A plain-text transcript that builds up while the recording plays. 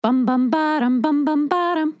bum bum bottom bum bum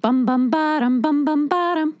bottom bum bum bottom bum bum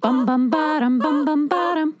bottom bum bum bottom bum bum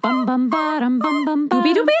bottom bum bum bottom bum bum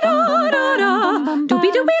doobie doobie da da da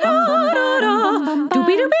doobie doobie da da da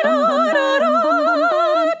doobie doobie da da da bum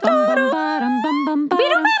bum bottom bum bum doobie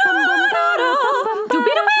doobie da da da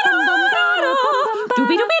doobie doobie da da da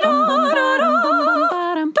doobie doobie da da da bum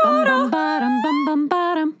bum bottom bum bum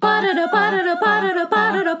bottom ba da da ba da da ba da da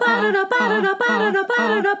ba da da ba da da ba da da ba da da ba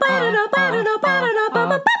da da ba da da ba da da ba da da ba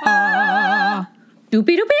ba ba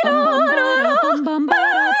doobie doobie da da bum bum ba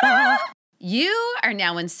da. You are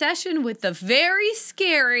now in session with the very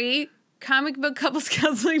scary Comic Book Couples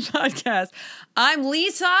Counseling Podcast. I'm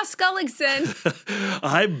Lisa Skullickson.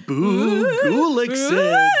 I'm Boo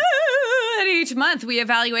Gullickson. And each month we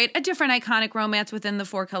evaluate a different iconic romance within the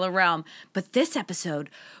four-color realm. But this episode,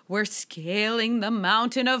 we're scaling the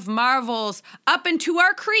mountain of Marvels up into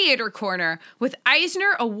our creator corner with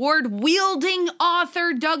Eisner Award-wielding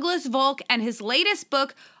author Douglas Volk and his latest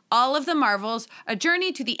book, All of the Marvels, A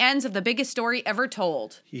Journey to the Ends of the Biggest Story Ever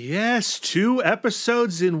Told. Yes, 2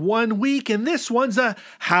 episodes in 1 week, and this one's a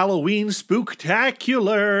Halloween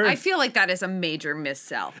spooktacular. I feel like that is a major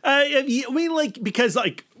missell. I mean, because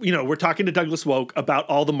we're talking to Douglas Volk about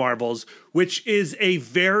All the Marvels, which is a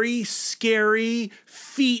very scary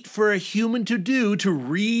feat for a human to do, to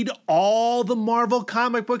read all the Marvel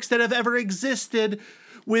comic books that have ever existed.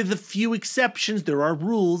 With a few exceptions, there are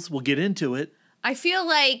rules. We'll get into it. I feel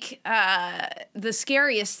like the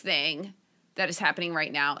scariest thing that is happening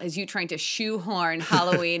right now is you trying to shoehorn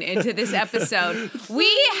Halloween into this episode. We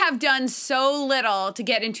have done so little to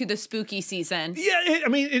get into the spooky season. Yeah,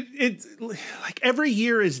 it's like every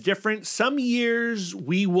year is different. Some years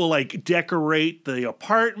we will decorate the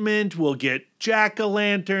apartment. We'll get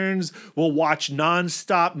jack-o'-lanterns. We'll watch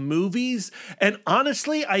nonstop movies. And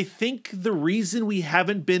honestly, I think the reason we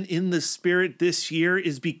haven't been in the spirit this year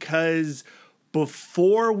is because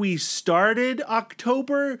before we started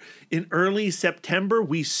October, in early September,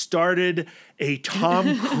 we started a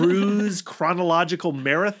Tom Cruise chronological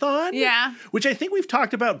marathon. Yeah. Which I think we've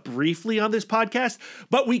talked about briefly on this podcast,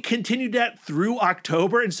 but we continued that through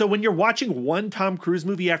October. And so when you're watching one Tom Cruise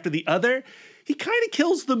movie after the other, he kind of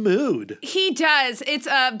kills the mood. He does. It's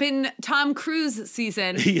been Tom Cruise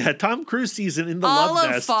season. Yeah, Tom Cruise season in the all Love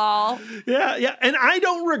of Nest. fall. Yeah. And I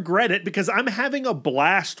don't regret it because I'm having a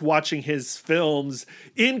blast watching his films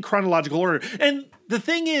in chronological order. And the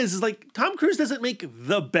thing is Tom Cruise doesn't make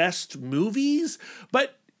the best movies,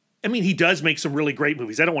 but he does make some really great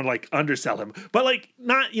movies. I don't want to undersell him, but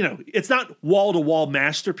it's not wall-to-wall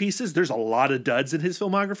masterpieces. There's a lot of duds in his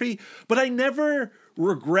filmography, but I never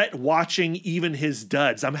regret watching even his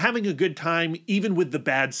duds. I'm having a good time even with the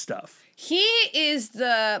bad stuff. He is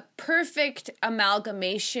the perfect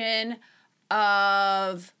amalgamation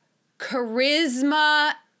of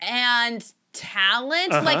charisma and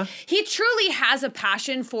talent. He truly has a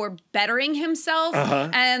passion for bettering himself,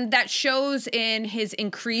 and that shows in his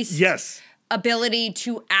increased ability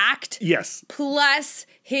to act. Yes. Plus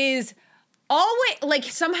his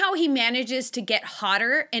always, somehow he manages to get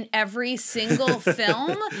hotter in every single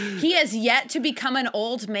film. He has yet to become an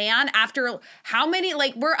old man after how many,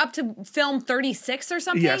 we're up to film 36 or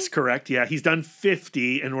something? Yes, correct. Yeah, he's done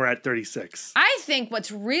 50 and we're at 36. I think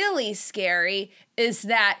what's really scary is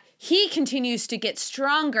that he continues to get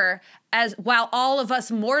stronger while all of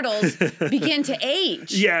us mortals begin to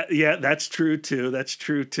age. Yeah, that's true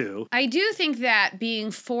too. I do think that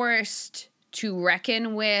being forced to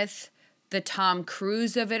reckon with the Tom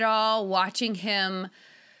Cruise of it all, watching him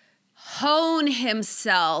hone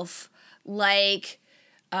himself like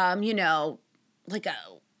that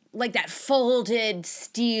folded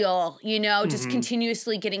steel, just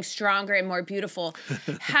continuously getting stronger and more beautiful,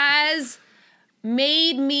 has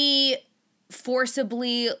made me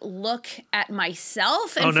forcibly look at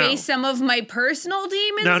myself and face some of my personal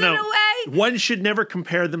demons in a way. One should never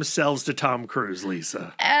compare themselves to Tom Cruise,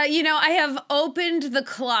 Lisa. I have opened the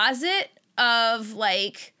closet of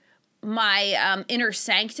my inner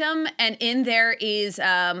sanctum, and in there is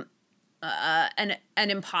an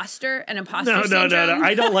imposter syndrome. No.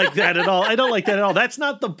 I don't like that at all. That's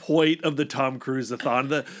not the point of the Tom Cruise-a-thon.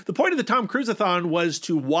 The point of the Tom Cruise-a-thon was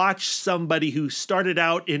to watch somebody who started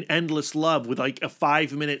out in Endless Love with a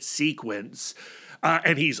 5-minute sequence,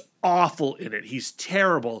 and he's awful in it. He's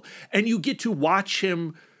terrible. And you get to watch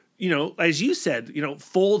him as you said,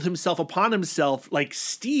 fold himself upon himself like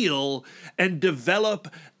steel and develop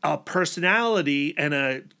a personality and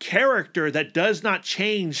a character that does not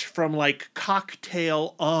change from like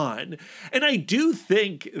cocktail on. And I do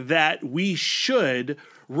think that we should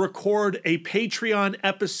record a Patreon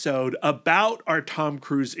episode about our Tom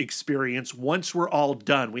Cruise experience once we're all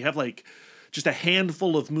done. We have like just a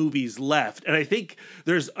handful of movies left. And I think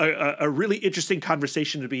there's a really interesting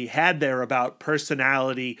conversation to be had there about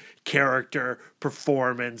personality, character,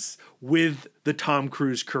 performance with the Tom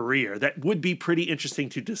Cruise career. That would be pretty interesting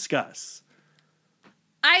to discuss.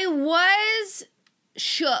 I was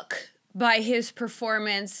shook by his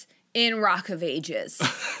performance in Rock of Ages.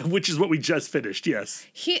 Which is what we just finished, yes.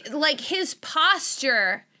 His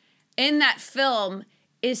posture in that film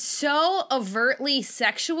is so overtly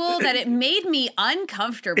sexual that it made me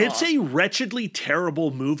uncomfortable. It's a wretchedly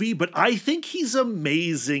terrible movie, but I think he's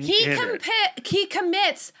amazing He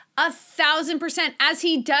commits 1,000%, as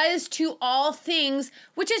he does to all things,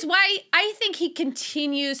 which is why I think he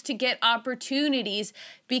continues to get opportunities,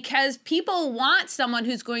 because people want someone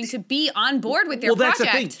who's going to be on board with their project. Well,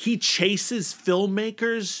 that's the thing. He chases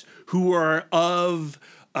filmmakers who are of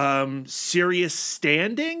serious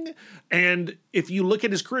standing. And if you look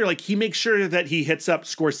at his career, like he makes sure that he hits up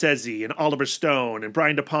Scorsese and Oliver Stone and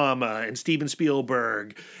Brian De Palma and Steven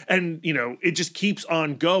Spielberg. And, it just keeps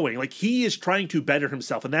on going. Like he is trying to better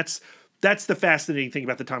himself. And that's the fascinating thing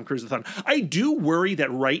about the Tom Cruise-a-thon. I do worry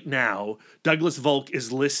that right now, Douglas Volk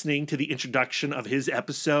is listening to the introduction of his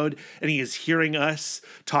episode, and he is hearing us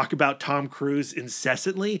talk about Tom Cruise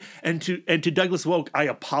incessantly. And to Douglas Volk, I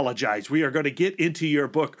apologize. We are going to get into your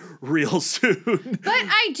book real soon. But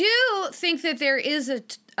I do think that there is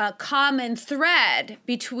a common thread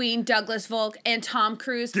between Douglas Volk and Tom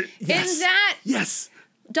Cruise in that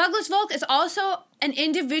Douglas Volk is also an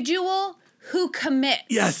individual who commits.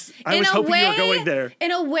 Yes, I was hoping you were going there.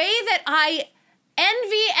 In a way that I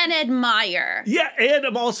envy and admire. Yeah, and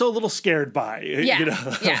I'm also a little scared by.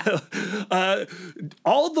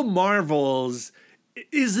 All the Marvels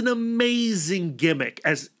is an amazing gimmick,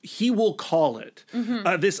 as he will call it.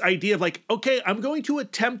 Mm-hmm. This idea of like, okay, I'm going to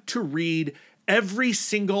attempt to read every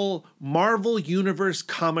single Marvel Universe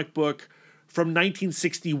comic book from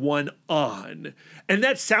 1961 on. And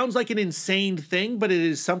that sounds like an insane thing, but it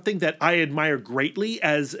is something that I admire greatly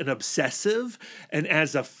as an obsessive and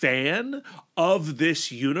as a fan of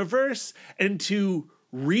this universe. And to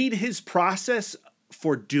read his process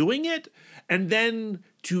for doing it, and then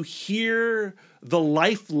to hear the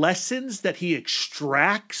life lessons that he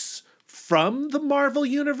extracts from the Marvel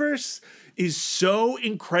Universe is so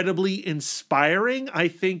incredibly inspiring. I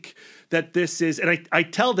think that this is, and I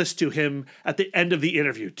tell this to him at the end of the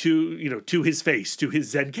interview, to his face, to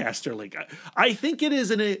his Zencastr link. I think it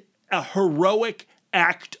is a heroic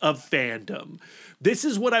act of fandom. This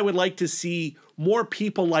is what I would like to see more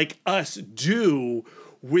people like us do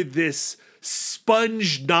with this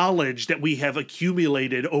sponge knowledge that we have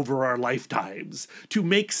accumulated over our lifetimes, to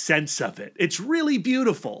make sense of it. It's really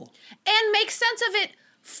beautiful. And make sense of it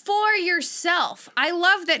for yourself. I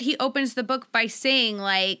love that he opens the book by saying,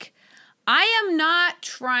 like, I am not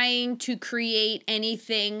trying to create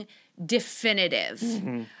anything definitive.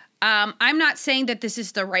 Mm-hmm. I'm not saying that this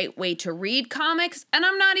is the right way to read comics, and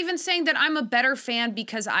I'm not even saying that I'm a better fan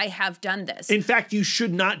because I have done this. In fact, you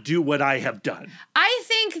should not do what I have done. I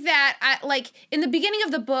think that, in the beginning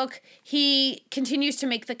of the book, he continues to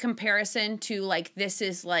make the comparison to, like, this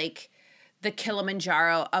is, like, the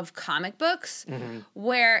Kilimanjaro of comic books, mm-hmm.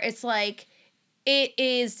 where it's, like, it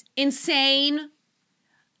is insane,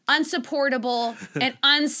 unsupportable, and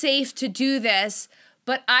unsafe to do this,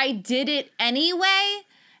 but I did it anyway.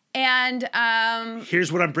 And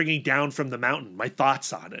here's what I'm bringing down from the mountain, my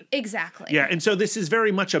thoughts on it. Exactly. Yeah, and so this is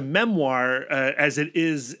very much a memoir, as it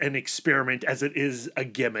is an experiment, as it is a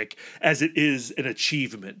gimmick, as it is an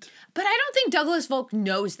achievement. But I don't think Douglas Volk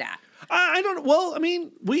knows that. I don't. Well, I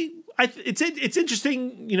mean, it's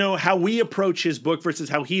interesting, how we approach his book versus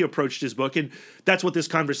how he approached his book, and that's what this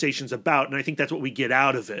conversation's about. And I think that's what we get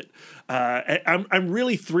out of it. I'm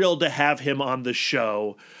really thrilled to have him on the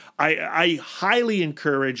show. I highly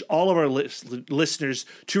encourage all of our listeners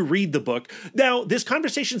to read the book. Now, this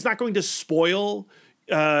conversation is not going to spoil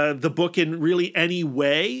the book in really any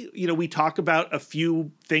way. We talk about a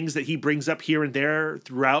few things that he brings up here and there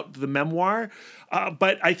throughout the memoir.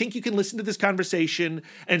 But I think you can listen to this conversation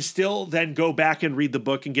and still then go back and read the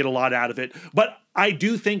book and get a lot out of it. But I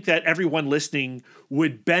do think that everyone listening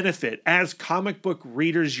would benefit, as comic book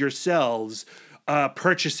readers yourselves,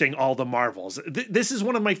 purchasing all the Marvels. This is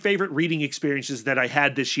one of my favorite reading experiences that I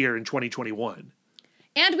had this year in 2021.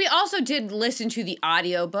 And we also did listen to the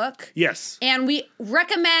audiobook. Yes. And we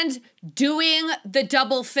recommend doing the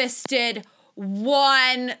double-fisted,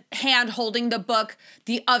 one hand holding the book,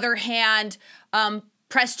 the other hand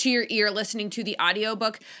pressed to your ear listening to the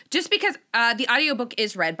audiobook, just because the audiobook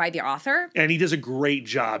is read by the author. And he does a great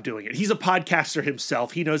job doing it. He's a podcaster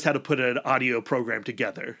himself. He knows how to put an audio program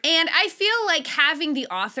together. And I feel like having the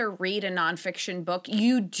author read a nonfiction book,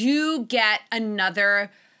 you do get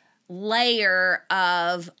another layer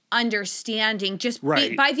of understanding just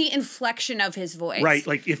by the inflection of his voice. Right.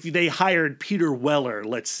 Like if they hired Peter Weller,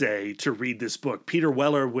 let's say, to read this book, Peter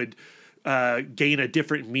Weller would gain a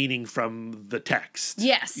different meaning from the text.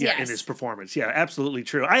 Yes. In his performance. Yeah, absolutely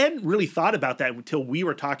true. I hadn't really thought about that until we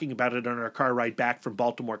were talking about it on our car ride back from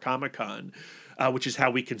Baltimore Comic-Con, which is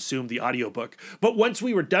how we consumed the audiobook. But once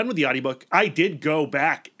we were done with the audiobook, I did go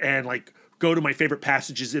back and go to my favorite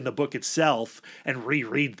passages in the book itself and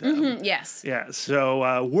reread them. Mm-hmm, yes. Yeah.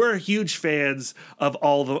 So we're huge fans of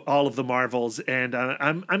all of the Marvels, and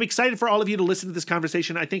I'm excited for all of you to listen to this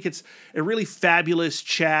conversation. I think it's a really fabulous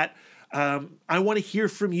chat. I want to hear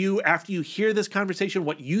from you after you hear this conversation,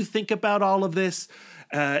 what you think about all of this,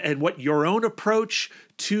 and what your own approach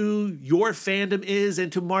to your fandom is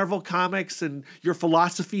and to Marvel Comics and your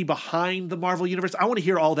philosophy behind the Marvel Universe. I want to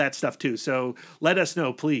hear all that stuff too. So let us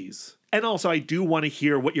know, please. And also, I do want to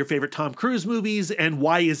hear what your favorite Tom Cruise movies and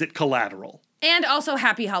why is it Collateral. And also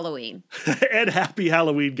Happy Halloween. And Happy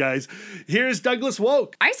Halloween, guys. Here's Douglas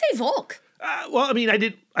Woke. I say Volk. Well, I mean, I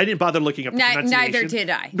didn't bother looking up the pronunciation. Neither did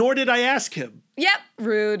I. Nor did I ask him. Yep,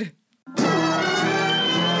 rude.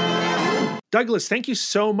 Douglas, thank you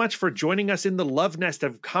so much for joining us in the love nest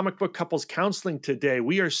of comic book couples counseling today.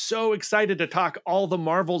 We are so excited to talk all the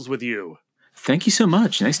Marvels with you. Thank you so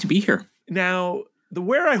much. Nice to be here. Now,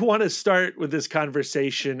 where I want to start with this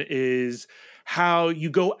conversation is how you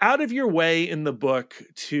go out of your way in the book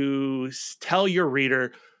to tell your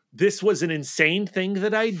reader, this was an insane thing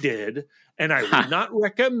that I did, and I would not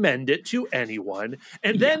recommend it to anyone.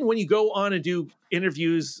 And then when you go on and do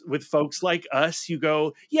interviews with folks like us, you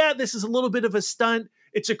go, yeah, this is a little bit of a stunt.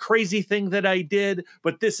 It's a crazy thing that I did,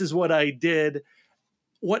 but this is what I did.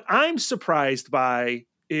 What I'm surprised by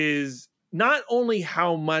is not only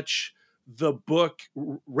how much the book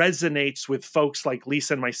resonates with folks like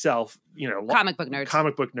Lisa and myself, comic book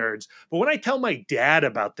nerds. But when I tell my dad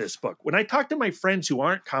about this book, when I talk to my friends who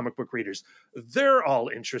aren't comic book readers, they're all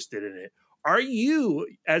interested in it. Are you,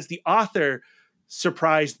 as the author,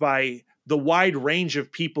 surprised by the wide range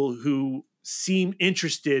of people who seem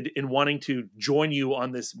interested in wanting to join you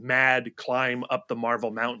on this mad climb up the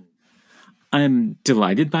Marvel mountain? I'm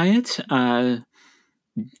delighted by it.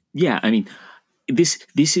 Yeah, I mean, this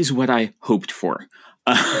is what I hoped for.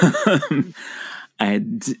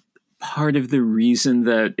 And part of the reason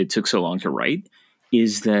that it took so long to write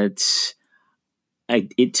is that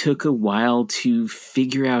it took a while to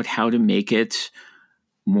figure out how to make it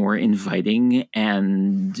more inviting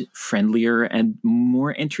and friendlier and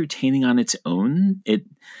more entertaining on its own.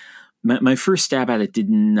 My first stab at it did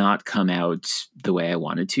not come out the way I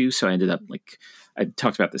wanted to, so I ended up, I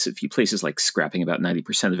talked about this at a few places, scrapping about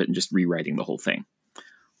 90% of it and just rewriting the whole thing.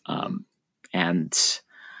 And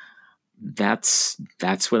that's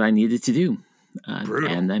what I needed to do.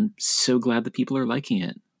 And I'm so glad that people are liking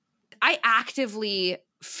it. I actively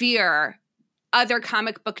fear other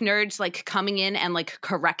comic book nerds coming in and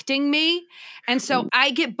correcting me. And so I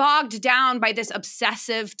get bogged down by this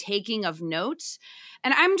obsessive taking of notes.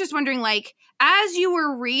 And I'm just wondering, as you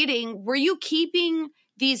were reading, were you keeping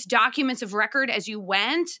these documents of record as you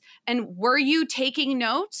went? And were you taking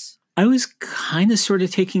notes? I was kind of sort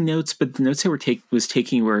of taking notes, but the notes I was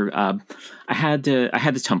taking were I had a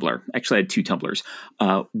Tumblr. Actually, I had two Tumblrs.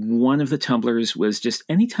 One of the Tumblrs was just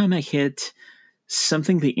anytime I hit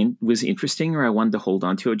something that was interesting or I wanted to hold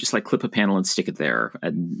on to it, just clip a panel and stick it there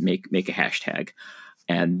and make a hashtag.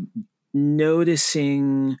 And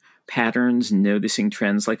noticing patterns, noticing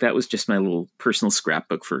trends, that was just my little personal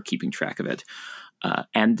scrapbook for keeping track of it.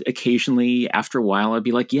 And occasionally, after a while, I'd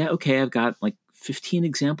be like, yeah, okay, I've got 15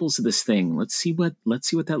 examples of this thing. Let's see what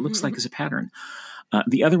that looks like as a pattern.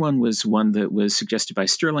 The other one was one that was suggested by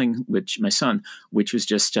Sterling, my son, which was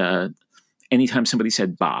just anytime somebody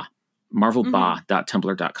said "bah,"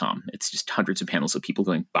 marvelbah.tumblr.com. It's just hundreds of panels of people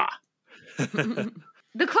going "bah."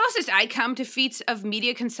 The closest I come to feats of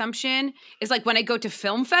media consumption is when I go to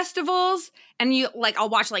film festivals and I'll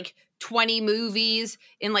watch 20 movies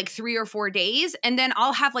in 3 or 4 days. And then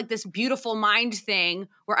I'll have this beautiful mind thing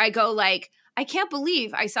where I go I can't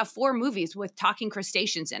believe I saw 4 movies with talking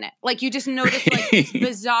crustaceans in it. You just notice this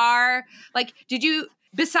bizarre,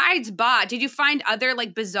 besides Bah, did you find other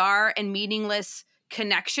bizarre and meaningless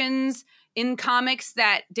connections in comics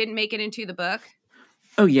that didn't make it into the book?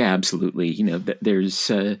 Oh yeah, absolutely. There's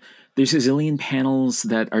a zillion panels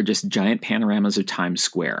that are just giant panoramas of Times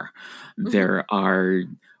Square. There are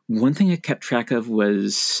one thing I kept track of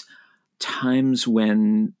was times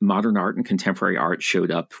when modern art and contemporary art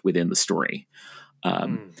showed up within the story.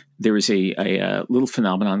 There was a little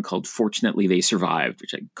phenomenon called "Fortunately They Survived,"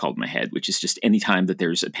 which I called in my head, which is just any time that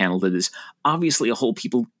there's a panel that is obviously a whole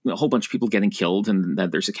bunch of people getting killed, and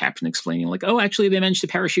then there's a caption explaining like, "Oh, actually, they managed to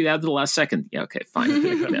parachute out at the last second." Yeah, okay,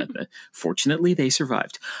 fine. Fortunately, they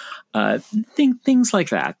survived. Things like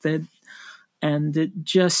that. And it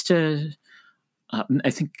just,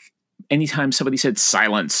 I think, anytime somebody said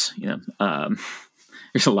silence,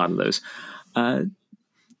 there's a lot of those.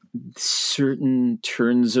 Certain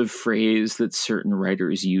turns of phrase that certain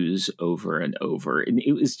writers use over and over, and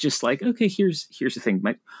it was just like, okay, here's the thing.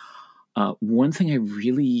 One thing I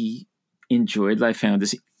really enjoyed that I found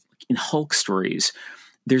is in Hulk stories,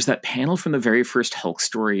 there's that panel from the very first Hulk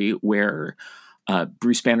story where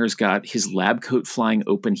Bruce Banner's got his lab coat flying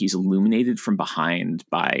open. He's illuminated from behind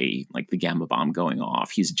by like the gamma bomb going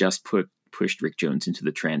off. He's just pushed Rick Jones into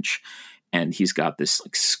the trench. And he's got this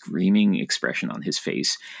like screaming expression on his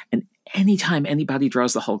face. And anytime anybody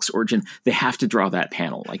draws the Hulk's origin, they have to draw that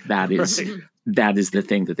panel. Like that is the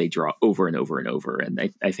thing that they draw over and over and over. And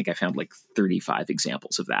I think I found like 35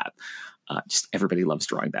 examples of that. Just everybody loves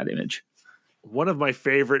drawing that image. One of my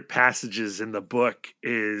favorite passages in the book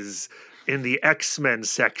is in the X-Men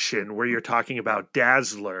section where you're talking about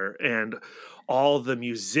Dazzler and all the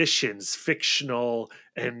musicians, fictional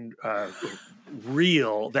and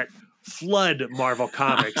real, that flood Marvel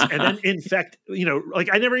Comics. And then, in fact, like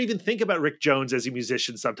I never even think about Rick Jones as a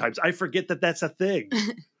musician sometimes. I forget that that's a thing.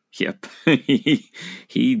 Yep.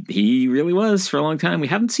 he really was for a long time. We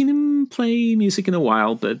haven't seen him play music in a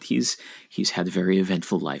while, but he's had a very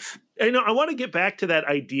eventful life. I want to get back to that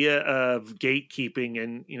idea of gatekeeping.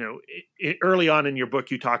 And, early on in your book,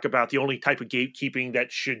 you talk about the only type of gatekeeping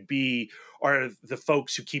that should be are the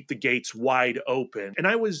folks who keep the gates wide open. And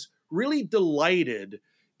I was really delighted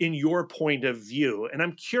in your point of view. And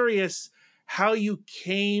I'm curious how you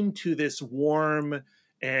came to this warm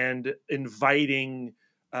and inviting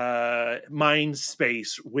mind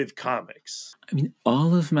space with comics. I mean,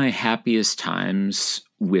 all of my happiest times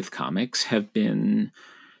with comics have been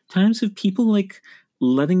times of people like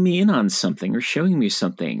letting me in on something or showing me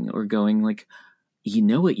something or going like, you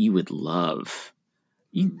know what you would love?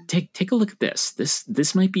 You take a look at this.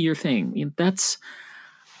 This might be your thing.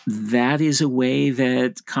 That is a way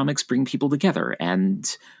that comics bring people together,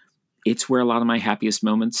 and it's where a lot of my happiest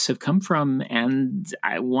moments have come from, and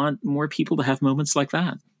I want more people to have moments like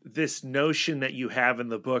that. This notion that you have in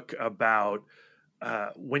the book about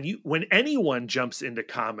when anyone jumps into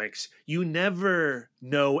comics, you never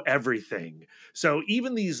know everything. So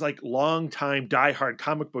even these like longtime diehard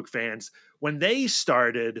comic book fans, when they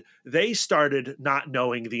started not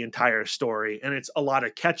knowing the entire story, and it's a lot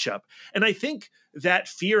of catch up. And I think that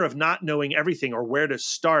fear of not knowing everything or where to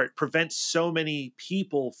start prevents so many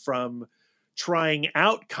people from trying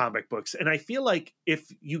out comic books. And I feel like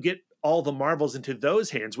if you get all the Marvels into those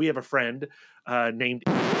hands, we have a friend named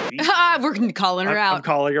we're calling her out. I'm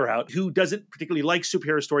calling her out, who doesn't particularly like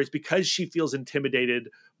superhero stories because she feels intimidated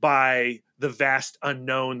by the vast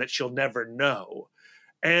unknown that she'll never know.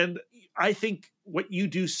 And I think what you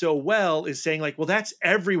do so well is saying like, well, that's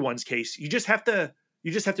everyone's case. You just have to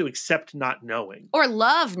accept not knowing. Or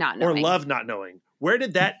love not knowing. Where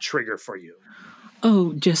did that trigger for you?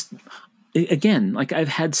 Oh, just again, like I've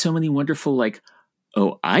had so many wonderful like,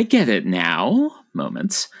 oh, I get it now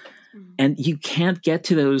moments. And you can't get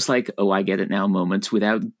to those like, oh, I get it now moments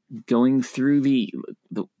without going through the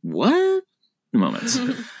what moments.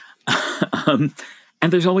 And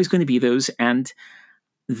there's always going to be those, and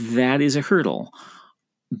that is a hurdle.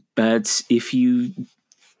 But if you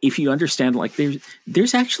understand, like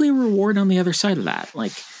there's actually a reward on the other side of that.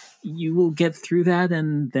 Like you will get through that,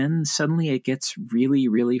 and then suddenly it gets really,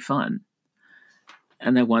 really fun.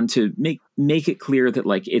 And I want to make it clear that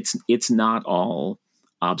like it's not all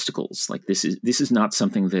obstacles. Like this is not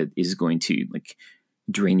something that is going to like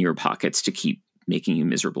drain your pockets to keep making you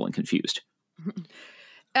miserable and confused.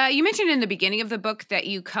 You mentioned in the beginning of the book that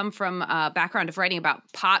you come from a background of writing about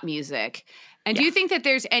pop music. And do you think that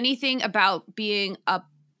there's anything about being a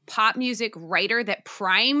pop music writer that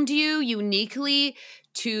primed you uniquely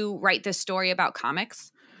to write this story about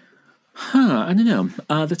comics? I don't know.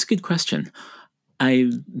 That's a good question.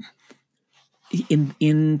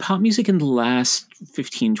 In pop music in the last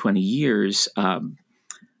 15, 20 years,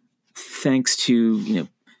 thanks to,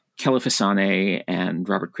 Kelly Fasane and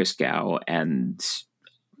Robert Christgau and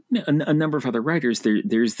a number of other writers,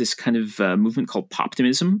 there's this kind of movement called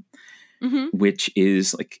poptimism, which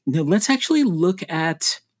is like, no, let's actually look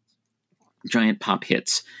at giant pop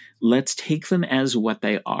hits. Let's take them as what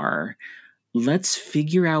they are. Let's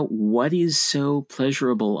figure out what is so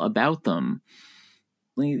pleasurable about them,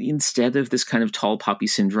 instead of this kind of tall poppy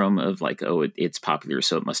syndrome of like, oh, it's popular,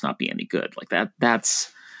 so it must not be any good. Like that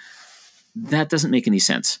doesn't make any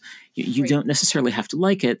sense. You don't necessarily have to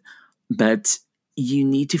like it, but you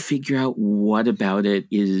need to figure out what about it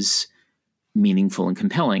is meaningful and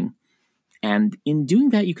compelling. And in doing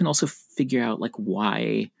that, you can also figure out like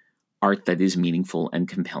why art that is meaningful and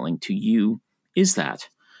compelling to you is that.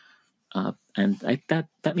 And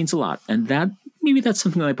that means a lot. And that's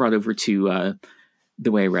something that I brought over to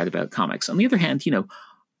the way I read about comics. On the other hand,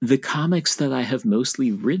 the comics that I have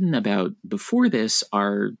mostly written about before this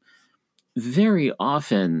are very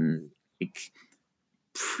often like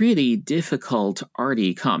pretty difficult,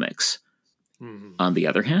 arty comics. Mm-hmm. On the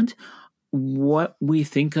other hand, what we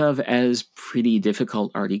think of as pretty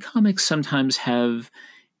difficult, arty comics sometimes have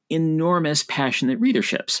enormous, passionate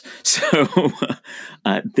readerships. So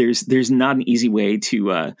there's not an easy way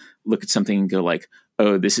to look at something and go like,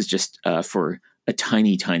 oh, this is just for a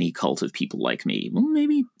tiny, tiny cult of people like me. Well,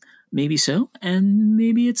 maybe so, and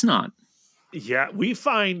maybe it's not. Yeah, we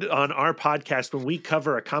find on our podcast when we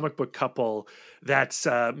cover a comic book couple that's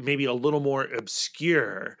maybe a little more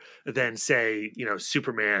obscure than, say,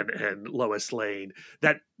 Superman and Lois Lane,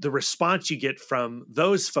 that the response you get from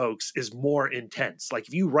those folks is more intense. Like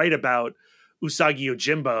if you write about Usagi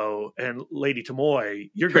Yojimbo and Lady Tomoe,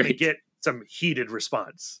 you're going to get some heated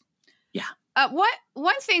response. Yeah.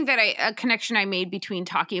 One thing that a connection I made between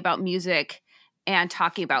talking about music and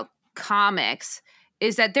talking about comics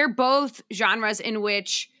is that they're both genres in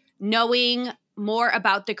which knowing more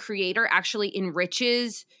about the creator actually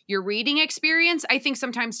enriches your reading experience. I think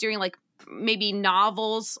sometimes during like maybe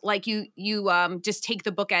novels, like you just take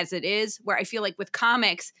the book as it is, where I feel like with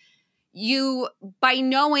comics, you, by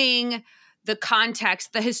knowing the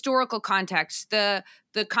context, the historical context, the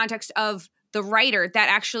context of the writer, that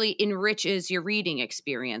actually enriches your reading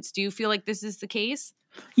experience. Do you feel like this is the case?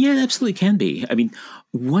 Yeah, it absolutely can be. I mean,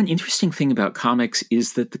 one interesting thing about comics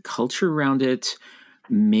is that the culture around it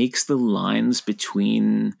makes the lines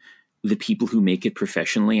between the people who make it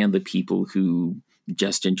professionally and the people who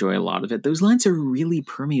just enjoy a lot of it, those lines are really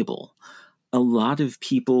permeable. A lot of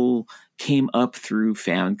people came up through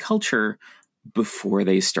fan culture before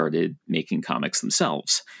they started making comics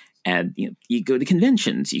themselves. And you go to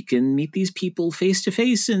conventions, you can meet these people face to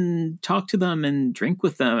face and talk to them and drink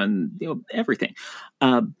with them and everything.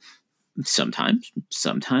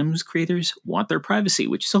 Sometimes creators want their privacy,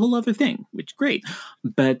 which is a whole other thing, which is great.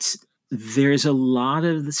 But there's a lot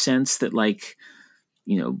of the sense that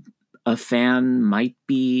a fan might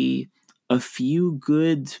be a few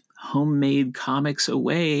good homemade comics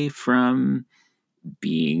away from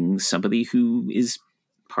being somebody who is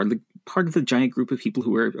part of the giant group of people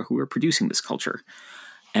who are producing this culture.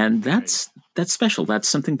 And that's special. That's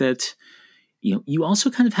something that you also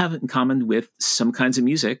kind of have in common with some kinds of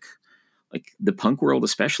music, like the punk world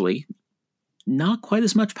especially. Not quite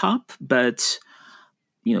as much pop, but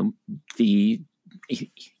in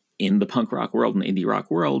the punk rock world and the indie rock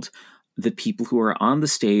world, the people who are on the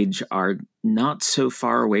stage are not so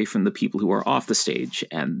far away from the people who are off the stage,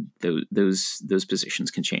 and those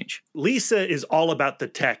positions can change. Lisa is all about the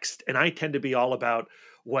text, and I tend to be all about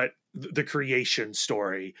what the creation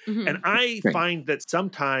story. Mm-hmm. And I find that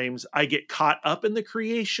sometimes I get caught up in the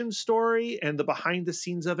creation story and the behind the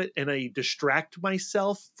scenes of it, and I distract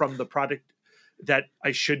myself from the product that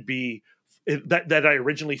I should be, that I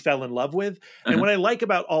originally fell in love with. Uh-huh. And what I like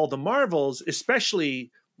about all the Marvels,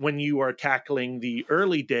 especially when you are tackling the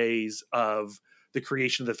early days of the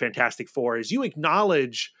creation of the Fantastic Four, is you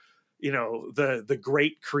acknowledge, the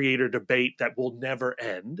great creator debate that will never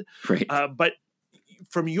end. Right. But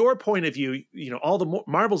from your point of view, all the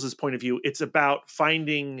Marvels' point of view, it's about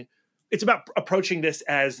approaching this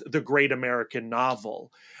as the great American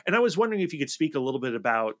novel. And I was wondering if you could speak a little bit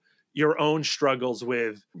about your own struggles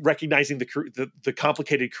with recognizing the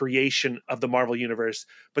complicated creation of the Marvel Universe,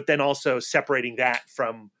 but then also separating that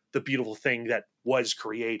from the beautiful thing that was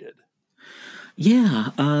created.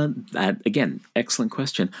 Yeah, that, again, excellent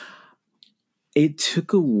question. It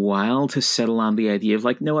took a while to settle on the idea of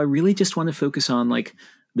no, I really just want to focus on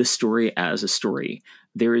the story as a story.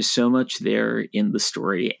 There is so much there in the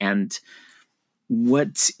story, and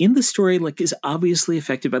what's in the story is obviously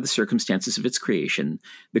affected by the circumstances of its creation,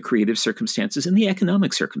 the creative circumstances and the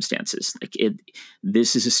economic circumstances.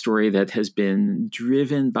 This is a story that has been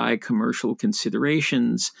driven by commercial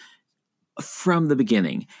considerations from the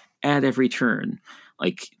beginning at every turn.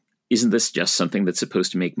 Isn't this just something that's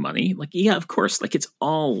supposed to make money? Yeah, of course. It's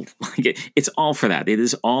all it's all for that. It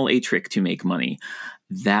is all a trick to make money.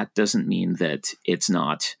 That doesn't mean that it's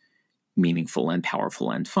not meaningful and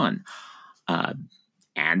powerful and fun.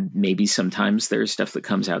 And maybe sometimes there's stuff that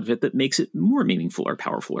comes out of it that makes it more meaningful or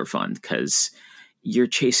powerful or fun, because you're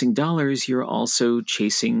chasing dollars, you're also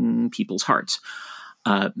chasing people's hearts.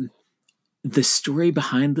 The story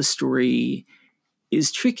behind the story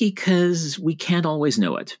is tricky because we can't always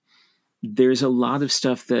know it. There's a lot of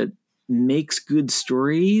stuff that makes good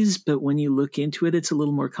stories, but when you look into it, it's a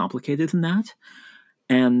little more complicated than that.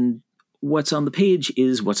 And what's on the page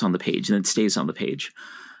is what's on the page, and it stays on the page.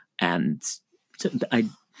 And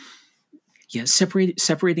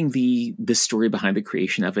separating the story behind the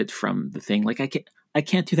creation of it from the thing, I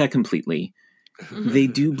can't do that completely. They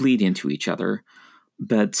do bleed into each other,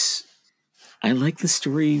 but I like the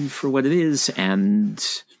story for what it is, and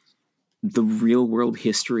the real world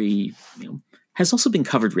history, has also been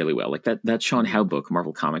covered really well. That Sean Howe book,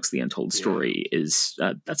 Marvel Comics: The Untold Story, is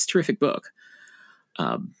that's a terrific book.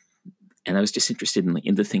 And I was just interested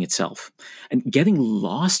in the thing itself. And getting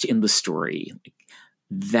lost in the story,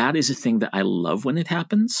 that is a thing that I love when it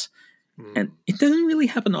happens. And it doesn't really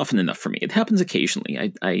happen often enough for me. It happens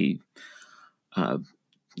occasionally.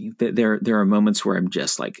 There are moments where I'm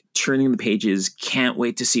just turning the pages, can't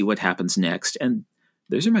wait to see what happens next. And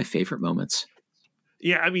those are my favorite moments.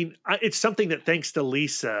 Yeah, I mean, it's something that, thanks to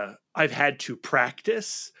Lisa, I've had to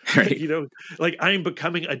practice. Right. I'm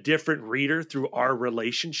becoming a different reader through our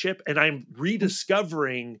relationship, and I'm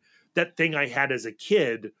rediscovering that thing I had as a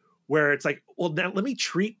kid, where it's well, now let me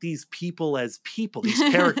treat these people as people, these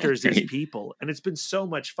characters as people. And it's been so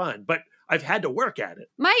much fun, but I've had to work at it.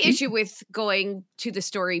 My issue with going to the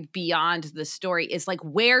story beyond the story is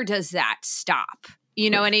where does that stop? You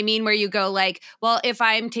know what I mean? Where you go well, if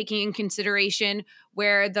I'm taking in consideration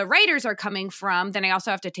where the writers are coming from, then I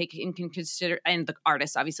also have to take in and the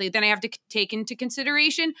artists, obviously, then I have to take into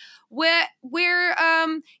consideration where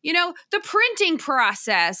the printing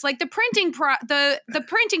process, the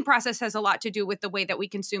printing process has a lot to do with the way that we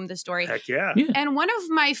consume the story. Heck yeah. And one of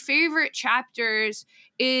my favorite chapters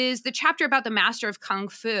is the chapter about the Master of Kung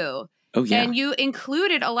Fu. Oh, yeah. And you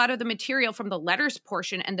included a lot of the material from the letters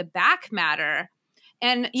portion and the back matter.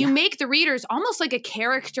 And you make the readers almost like a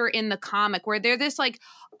character in the comic, where they're this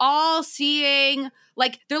all-seeing,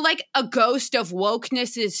 they're like a ghost of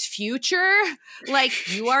wokeness's future.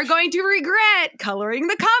 You are going to regret coloring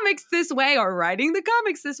the comics this way or writing the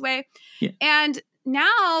comics this way. Yeah. And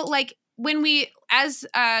now, when as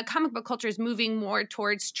comic book culture is moving more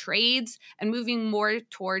towards trades and moving more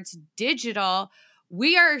towards digital,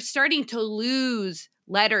 we are starting to lose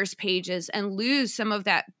letters pages and lose some of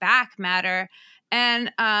that back matter.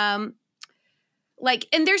 And and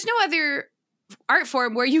there's no other art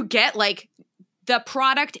form where you get the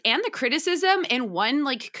product and the criticism in one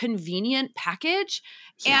convenient package.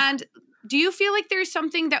 Yeah. And do you feel like there's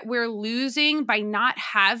something that we're losing by not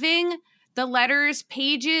having the letters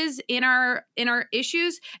pages in our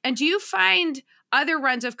issues? And do you find other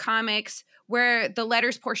runs of comics where the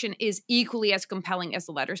letters portion is equally as compelling as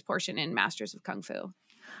the letters portion in Masters of Kung Fu?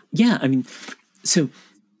 Yeah, I mean, so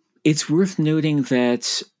it's worth noting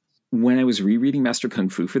that when I was rereading Master Kung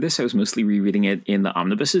Fu for this, I was mostly rereading it in the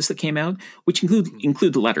omnibuses that came out, which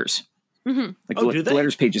include the letters. Mm-hmm. The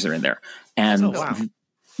letters pages are in there. And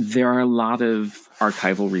there are a lot of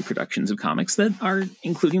archival reproductions of comics that are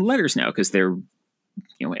including letters now, because they're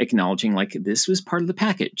acknowledging this was part of the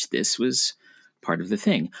package. This was part of the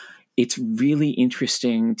thing. It's really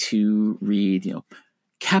interesting to read,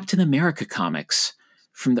 Captain America comics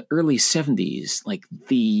from the early 70s.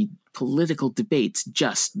 The political debates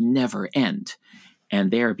just never end, and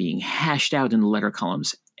they are being hashed out in the letter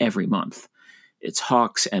columns every month. It's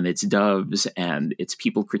hawks and it's doves, and it's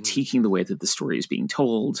people critiquing the way that the story is being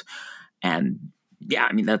told. And yeah,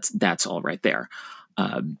 I mean, that's all right there.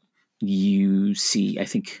 You see, I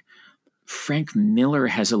think Frank Miller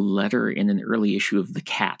has a letter in an early issue of The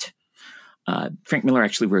Cat. Frank Miller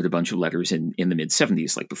actually wrote a bunch of letters in the mid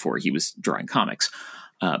 70s, before he was drawing comics.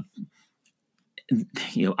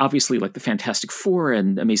 Obviously, the Fantastic Four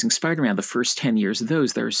and Amazing Spider-Man, the first 10 years of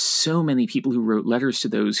those, there are so many people who wrote letters to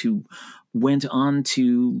those who went on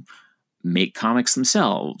to make comics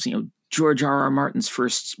themselves. George R.R. Martin's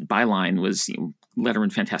first byline was,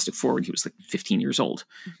 letterer Fantastic Four when he was like 15 years old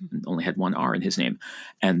and only had one R in his name.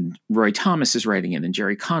 And Roy Thomas is writing in, and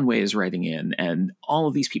Jerry Conway is writing in, and all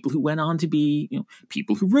of these people who went on to be,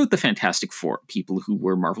 people who wrote the Fantastic Four, people who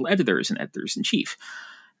were Marvel editors and editors-in-chief.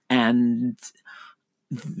 And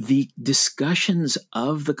the discussions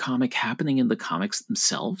of the comic happening in the comics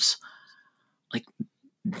themselves, like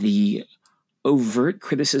the overt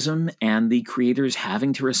criticism and the creators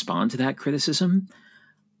having to respond to that criticism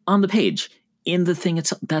on the page, in the thing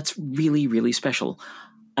itself, that's really, really special.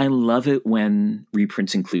 I love it when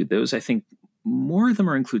reprints include those. I think more of them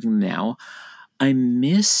are including them now. I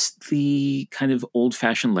miss the kind of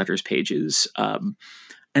old-fashioned letters pages, and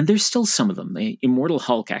there's still some of them. Immortal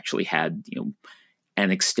Hulk actually had, an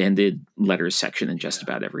extended letters section in just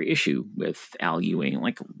about every issue with Al Ewing,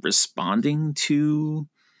 like responding to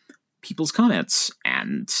people's comments,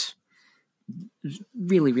 and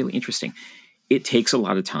really, really interesting. It takes a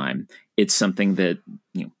lot of time. It's something that,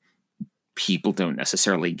 people don't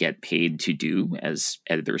necessarily get paid to do as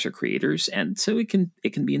editors or creators. And so it can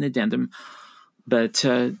be an addendum, but,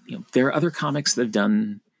 there are other comics that have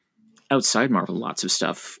done outside Marvel lots of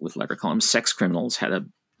stuff with letter columns. Sex Criminals had a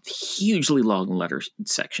hugely long letter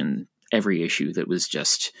section every issue that was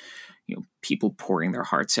just, people pouring their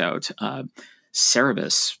hearts out.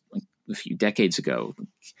 Cerebus, like a few decades ago,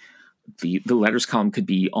 the letters column could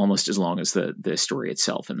be almost as long as the story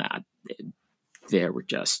itself, and that there were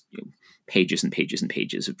just pages and pages and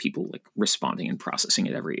pages of people like responding and processing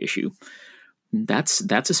at every issue. That's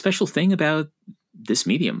a special thing about this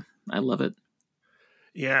medium. I love it.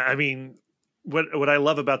 Yeah, I mean, what I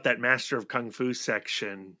love about that Master of Kung Fu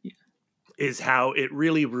section is how it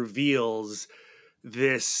really reveals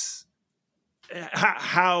this,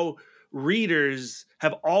 how readers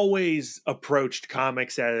have always approached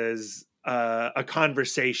comics as a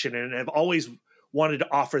conversation and have always wanted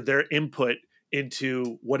to offer their input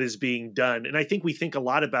into what is being done. And I think we think a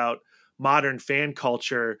lot about modern fan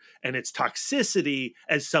culture and its toxicity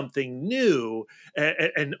as something new,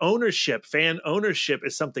 and fan ownership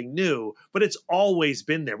is something new, but it's always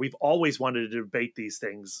been there. We've always wanted to debate these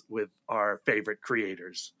things with our favorite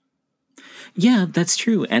creators. Yeah, that's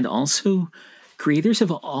true. And also, creators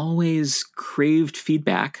have always craved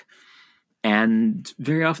feedback, and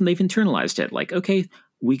very often they've internalized it. Like, okay,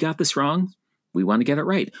 we got this wrong. We want to get it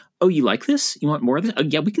right. Oh, you like this? You want more of this? Oh,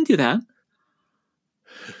 yeah, we can do that.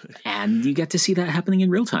 And you get to see that happening in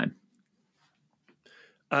real time.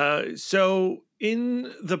 So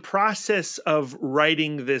in the process of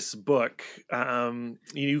writing this book,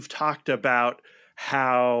 you've talked about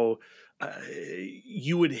how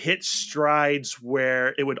you would hit strides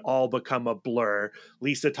where it would all become a blur.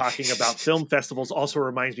 Lisa talking about film festivals also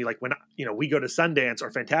reminds me, like when we go to Sundance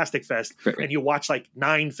or Fantastic Fest, right, and you watch like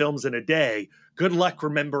 9 films in a day. Good luck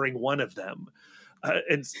remembering one of them.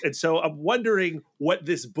 And so I'm wondering what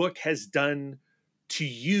this book has done to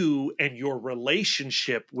you and your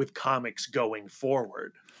relationship with comics going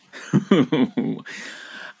forward.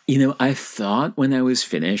 I thought when I was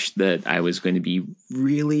finished that I was going to be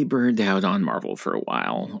really burned out on Marvel for a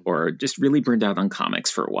while, or just really burned out on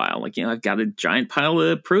comics for a while. Like, I've got a giant pile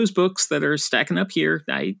of prose books that are stacking up here.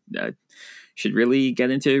 I should really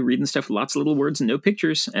get into reading stuff with lots of little words and no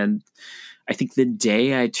pictures. And I think the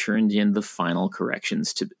day I turned in the final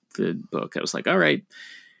corrections to the book, I was like, all right,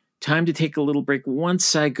 time to take a little break.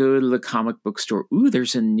 Once I go to the comic book store, ooh,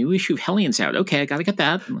 there's a new issue of Hellions out. Okay, I got to get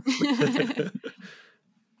that.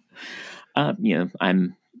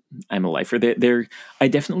 I'm a lifer. I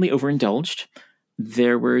definitely overindulged.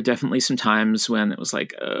 There were definitely some times when it was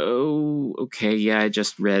like, oh, okay, yeah, I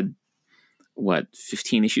just read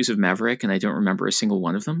 15 issues of Maverick, and I don't remember a single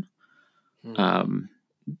one of them.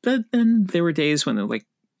 But then there were days when they're like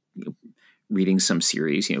reading some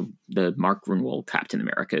series, the Mark Gruenwald Captain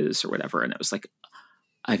Americas or whatever, and I was like,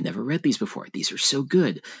 I've never read these before. These are so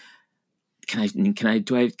good. Can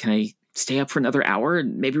I stay up for another hour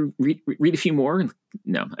and maybe read a few more?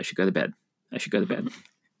 No, I should go to bed.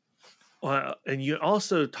 Well, and you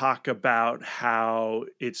also talk about how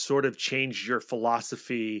it sort of changed your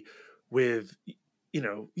philosophy with,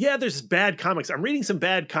 there's bad comics. I'm reading some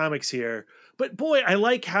bad comics here, but boy, I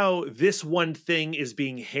like how this one thing is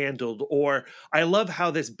being handled, or I love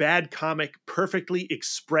how this bad comic perfectly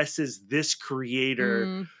expresses this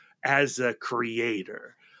creator as a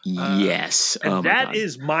creator. Yes. And that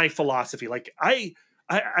is my philosophy. Like I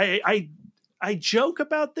joke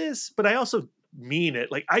about this, but I also mean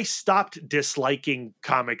it. Like I stopped disliking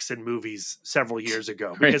comics and movies several years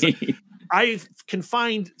ago because I can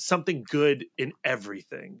find something good in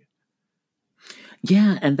everything.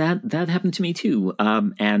 Yeah, and that happened to me too.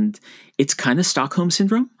 And it's kind of Stockholm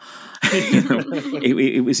syndrome.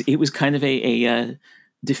 It was kind of a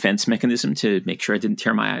defense mechanism to make sure I didn't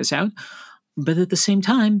tear my eyes out. But at the same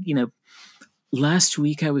time, last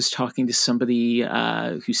week I was talking to somebody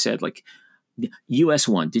who said, like,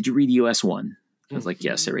 US1. Did you read US1? I was like,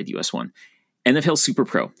 yes, I read US1. NFL Super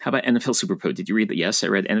Pro. How about NFL Super Pro? Did you read that? Yes, I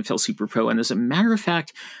read NFL Super Pro. And as a matter of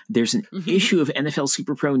fact, there's an issue of NFL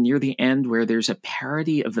Super Pro near the end where there's a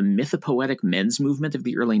parody of the mythopoetic men's movement of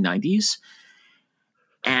the early 90s.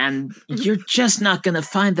 And you're just not going to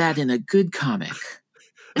find that in a good comic.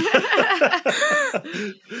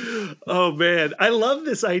 Oh, man. I love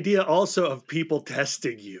this idea also of people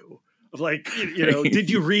testing you. Of like, did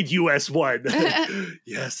you read US1?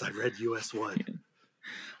 Yes, I read US1.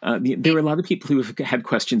 There were a lot of people who have had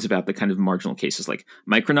questions about the kind of marginal cases, like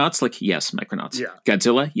Micronauts. Like, yes, Micronauts. Yeah.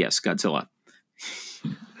 Godzilla. Yes, Godzilla.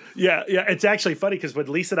 Yeah. It's actually funny because when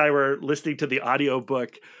Lisa and I were listening to the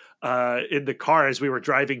audiobook in the car as we were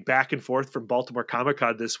driving back and forth from Baltimore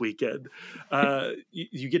Comic-Con this weekend,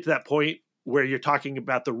 you get to that point where you're talking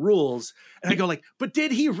about the rules, and I go like, but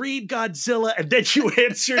did he read Godzilla? And then you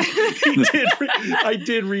answered, I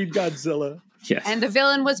did read Godzilla. Yes. And the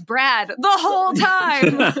villain was Brad the whole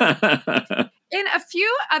time. In a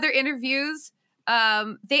few other interviews,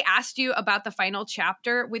 they asked you about the final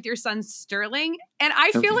chapter with your son Sterling, and I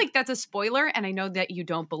feel like that's a spoiler, and I know that you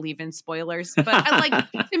don't believe in spoilers, but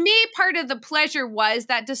to me, part of the pleasure was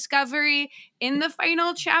that discovery in the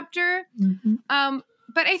final chapter.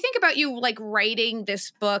 But I think about you like writing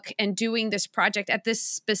this book and doing this project at this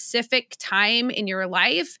specific time in your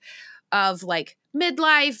life of like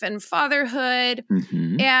midlife and fatherhood.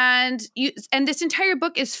 And this entire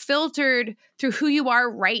book is filtered through who you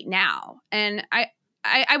are right now. And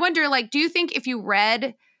I wonder, like, do you think if you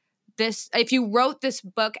wrote this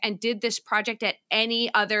book and did this project at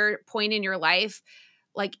any other point in your life,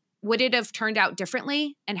 like, would it have turned out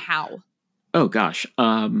differently, and how? Oh gosh.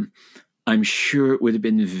 I'm sure it would have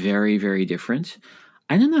been very, very different.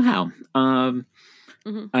 I don't know how.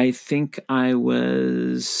 I think I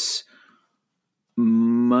was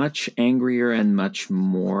much angrier and much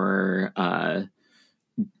more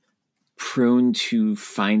prone to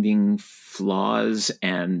finding flaws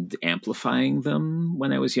and amplifying them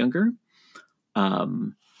when I was younger. I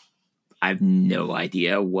have no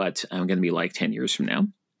idea what I'm going to be like 10 years from now.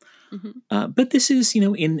 But this is,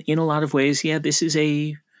 in a lot of ways, this is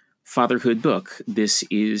a fatherhood book. This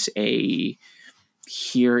is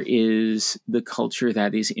here is the culture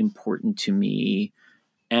that is important to me.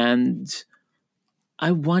 And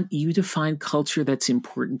I want you to find culture that's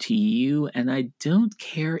important to you. And I don't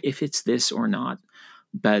care if it's this or not,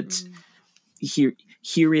 but here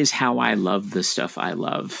is how I love the stuff I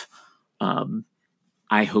love.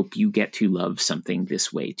 I hope you get to love something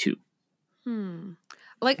this way too.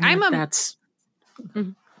 Like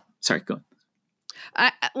Sorry, go on.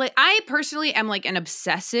 I personally am like an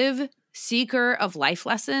obsessive seeker of life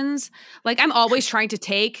lessons. Like, I'm always trying to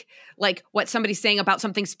take like what somebody's saying about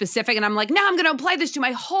something specific, and I'm like, now I'm going to apply this to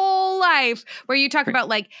my whole life. Where you talk about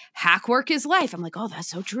like hack work is life. I'm like, oh, that's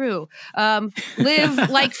so true. Live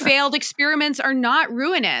like failed experiments are not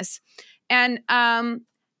ruinous. And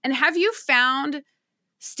have you found,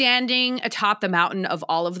 standing atop the mountain of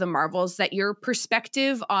all of the Marvels, that your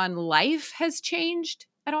perspective on life has changed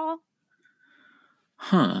at all?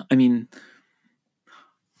 I mean,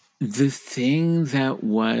 the thing that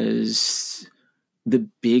was the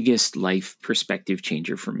biggest life perspective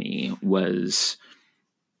changer for me was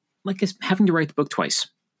like having to write the book twice.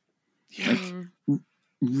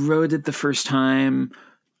 Wrote it the first time,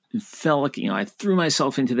 felt like, I threw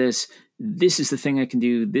myself into this. This is the thing I can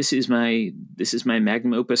do. This is my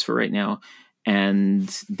magnum opus for right now. And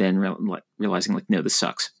then realizing like, no, this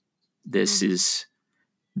sucks. This is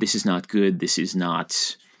not good. This is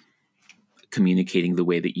not communicating the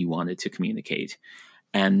way that you wanted to communicate.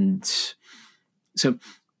 And so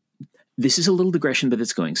this is a little digression, but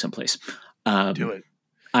it's going someplace. Do it.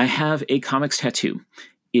 I have a comics tattoo.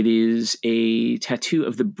 It is a tattoo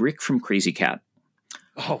of the brick from Crazy Cat.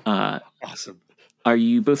 Oh, awesome. Are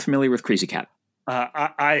you both familiar with Crazy Cat?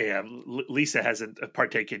 I am. Lisa hasn't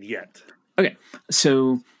partaken yet. Okay.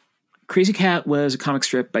 So Crazy Cat was a comic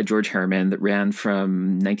strip by George Herriman that ran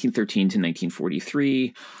from 1913 to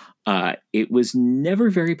 1943. It was never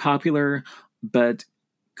very popular, but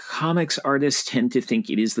comics artists tend to think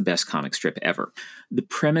it is the best comic strip ever. The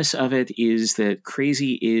premise of it is that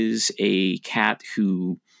Crazy is a cat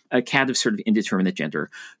of sort of indeterminate gender,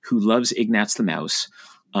 who loves Ignatz the mouse.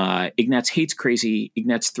 Ignatz hates Crazy.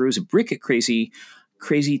 Ignatz throws a brick at Crazy.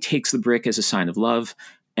 Crazy takes the brick as a sign of love,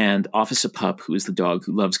 and Officer Pup, who is the dog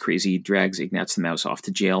who loves crazy, drags Ignatz the mouse off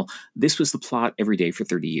to jail. This was the plot every day for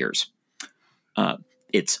 30 years.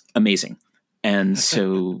 It's amazing. And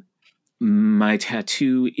so my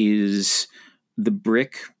tattoo is the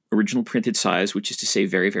brick, original printed size, which is to say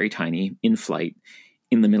very, very tiny, in flight,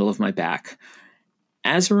 in the middle of my back,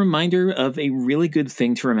 as a reminder of a really good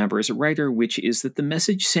thing to remember as a writer, which is that the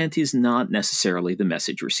message sent is not necessarily the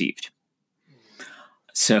message received.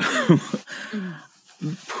 So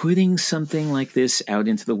putting something like this out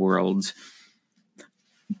into the world,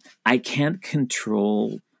 I can't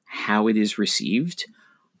control how it is received,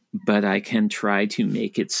 but I can try to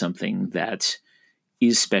make it something that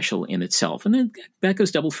is special in itself. And then that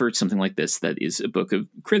goes double for something like this, that is a book of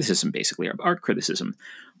criticism, basically, or art criticism.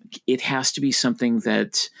 It has to be something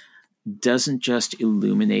that doesn't just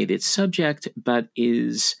illuminate its subject, but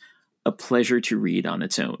is a pleasure to read on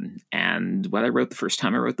its own. And what I wrote the first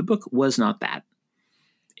time I wrote the book was not that.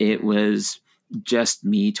 It was just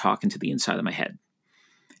me talking to the inside of my head.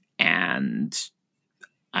 And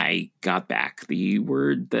I got back the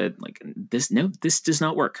word that, like, this does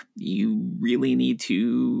not work. You really need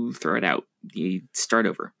to throw it out. You start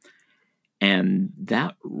over. And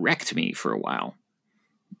that wrecked me for a while.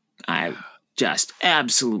 I just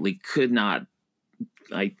absolutely could not.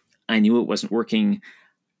 I knew it wasn't working,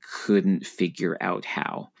 couldn't figure out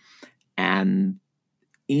how. And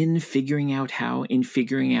in figuring out how, in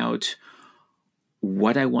figuring out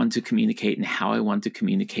what I want to communicate and how I want to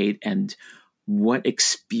communicate and what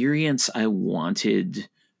experience I wanted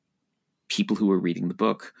people who were reading the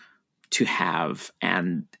book to have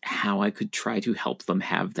and how I could try to help them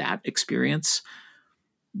have that experience,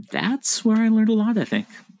 that's where I learned a lot, I think.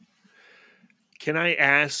 Can I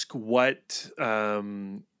ask what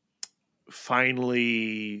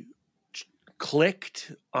finally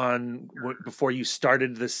clicked on before you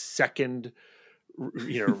started the second,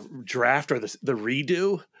 draft or the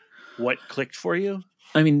redo? What clicked for you?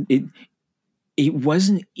 I mean, it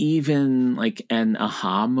wasn't even like an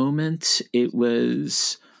aha moment. It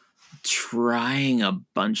was trying a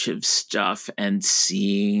bunch of stuff and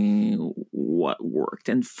seeing what worked.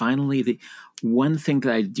 And finally, the one thing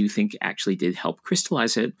that I do think actually did help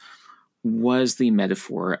crystallize it was the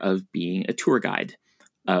metaphor of being a tour guide,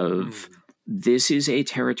 of this is a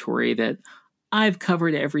territory that I've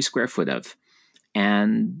covered every square foot of.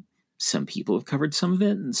 And some people have covered some of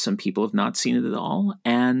it and some people have not seen it at all.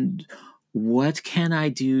 And what can I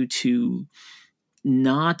do to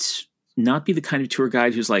not be the kind of tour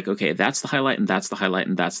guide who's like, okay, that's the highlight and that's the highlight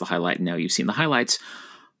and that's the highlight. And now you've seen the highlights,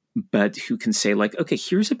 but who can say like, okay,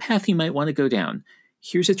 here's a path you might want to go down.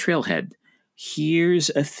 Here's a trailhead. Here's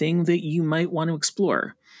a thing that you might want to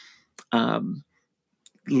explore.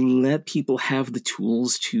 Let people have the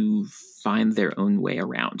tools to find their own way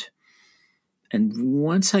around. And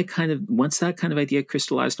once that kind of idea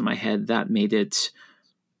crystallized in my head, that made it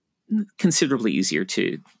considerably easier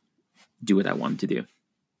to do what I wanted to do.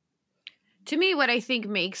 To me, what I think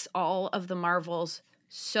makes all of the Marvels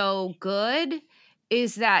so good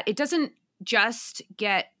is that it doesn't just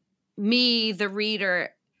get me, the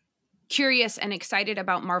reader, curious and excited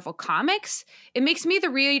about Marvel Comics. It makes me, the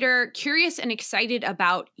reader, curious and excited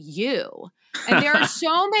about you. And there are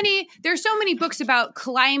so many books about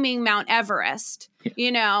climbing Mount Everest,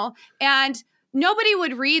 and nobody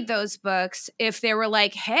would read those books if they were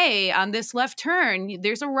like, hey, on this left turn,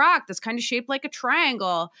 there's a rock that's kind of shaped like a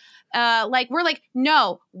triangle. We're like,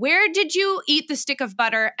 no, where did you eat the stick of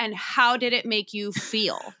butter and how did it make you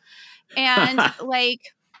feel? And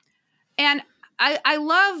I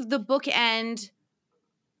love the bookend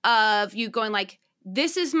of you going like,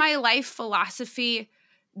 this is my life philosophy.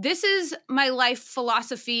 This is my life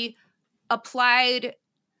philosophy applied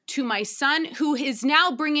to my son, who is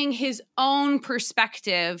now bringing his own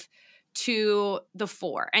perspective to the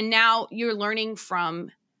fore. And now you're learning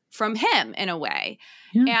from him in a way.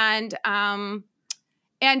 Yeah.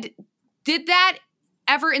 And did that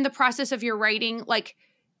ever in the process of your writing, like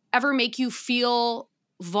ever make you feel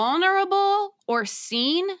vulnerable or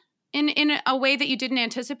seen in a way that you didn't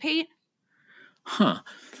anticipate?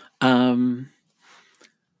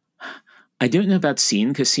 I don't know about scene,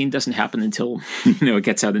 because scene doesn't happen until it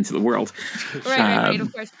gets out into the world. Right,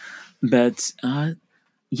 of course. But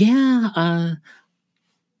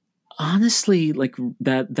honestly, like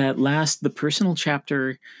the personal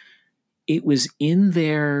chapter, it was in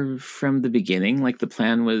there from the beginning. Like the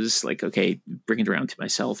plan was like, okay, bring it around to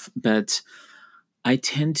myself. But I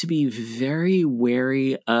tend to be very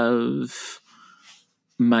wary of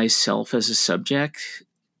myself as a subject.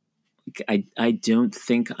 I don't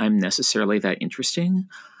think I'm necessarily that interesting,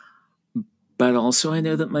 but also I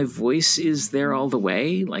know that my voice is there all the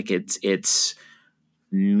way. Like it's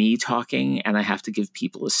me talking, and I have to give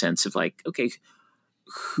people a sense of like, okay,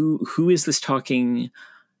 who is this talking,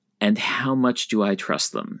 and how much do I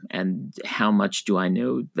trust them, and how much do I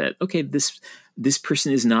know that, okay, this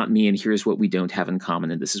person is not me, and here's what we don't have in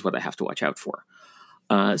common, and this is what I have to watch out for.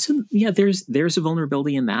 So yeah, there's a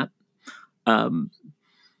vulnerability in that. I'm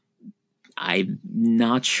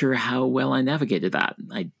not sure how well I navigated that.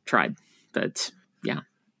 I tried, but yeah.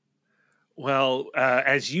 Well,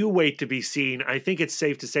 as you wait to be seen, I think it's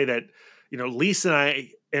safe to say that, Lisa and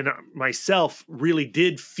I and myself really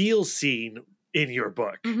did feel seen in your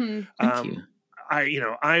book. Mm-hmm. Thank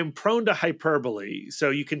you. I'm prone to hyperbole, so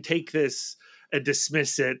you can take this and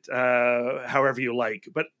dismiss it however you like.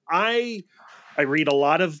 But I read a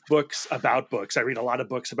lot of books about books. I read a lot of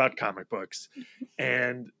books about comic books.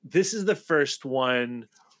 And this is the first one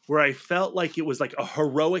where I felt like it was like a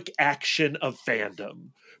heroic action of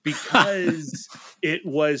fandom, because it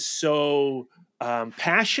was so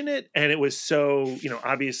passionate, and it was so,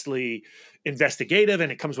 obviously investigative,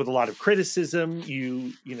 and it comes with a lot of criticism.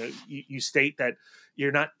 You state that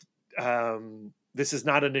you're not, this is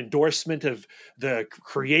not an endorsement of the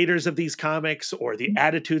creators of these comics or the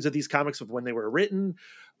attitudes of these comics of when they were written.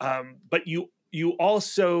 But you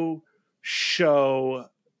also show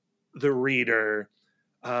the reader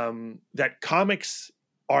that comics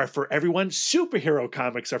are for everyone. Superhero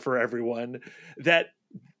comics are for everyone. That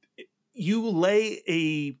you lay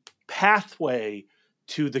a pathway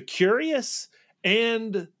to the curious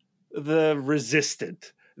and the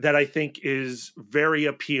resistant that I think is very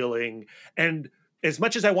appealing. And as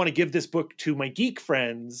much as I want to give this book to my geek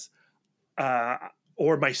friends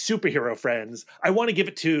or my superhero friends, I want to give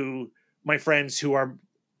it to my friends who are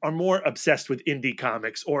more obsessed with indie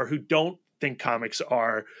comics, or who don't think comics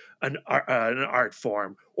are an art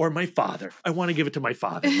form, or my father. I want to give it to my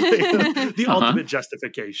father. The ultimate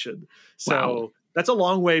justification. So Wow. That's a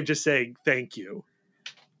long way of just saying thank you.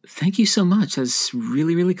 Thank you so much. That's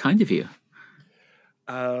really, really kind of you.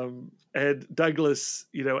 And Douglas,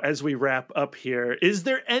 as we wrap up here, is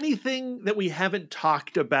there anything that we haven't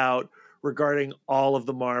talked about regarding all of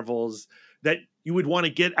the Marvels that you would want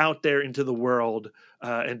to get out there into the world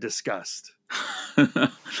and discussed?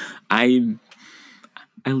 I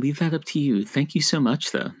leave that up to you. Thank you so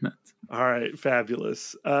much, though. All right,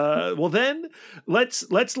 fabulous. Well, then let's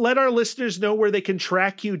let our listeners know where they can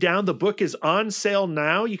track you down. The book is on sale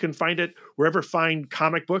now. You can find it wherever fine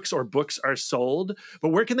comic books or books are sold. But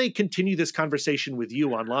where can they continue this conversation with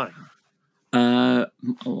you online?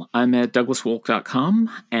 I'm at douglaswolk.com,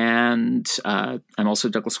 and I'm also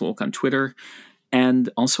Douglas Wolk on Twitter. And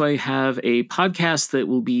also I have a podcast that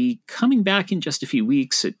will be coming back in just a few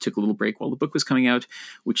weeks. It took a little break while the book was coming out,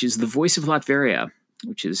 which is The Voice of Latveria,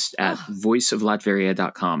 which is at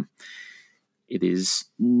voiceoflatveria.com. It is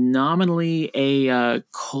nominally a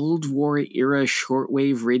Cold War era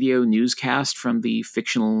shortwave radio newscast from the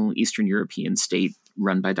fictional Eastern European state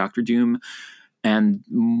run by Dr. Doom, and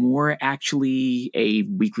more actually a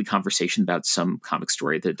weekly conversation about some comic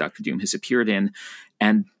story that Dr. Doom has appeared in.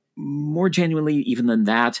 And more genuinely, even than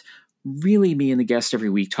that, really me and the guest every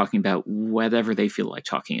week talking about whatever they feel like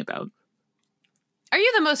talking about. Are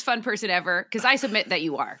you the most fun person ever? Because I submit that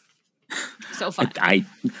you are. So fun.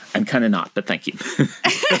 I'm kind of not, but thank you.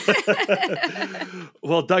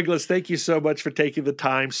 Well, Douglas, thank you so much for taking the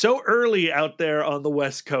time so early out there on the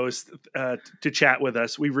West Coast to chat with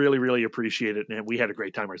us. We really, really appreciate it, and we had a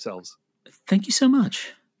great time ourselves. Thank you so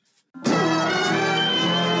much.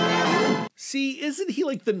 See, isn't he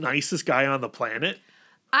like the nicest guy on the planet?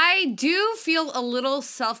 I do feel a little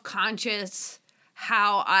self-conscious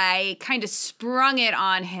how I kind of sprung it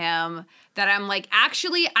on him, that I'm like,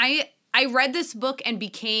 actually, I read this book and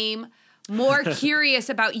became more curious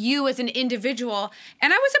about you as an individual.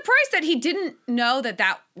 And I was surprised that he didn't know that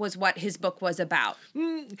that was what his book was about.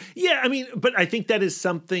 Yeah, I mean, but I think that is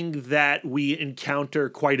something that we encounter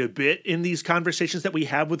quite a bit in these conversations that we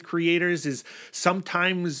have with creators, is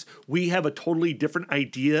sometimes we have a totally different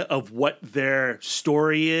idea of what their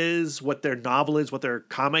story is, what their novel is, what their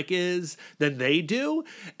comic is than they do.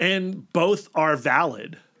 And both are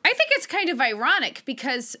valid. I think it's kind of ironic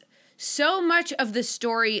because so much of the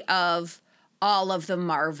story of all of the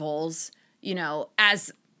Marvels,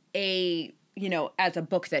 as a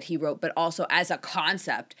book that he wrote, but also as a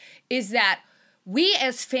concept, is that we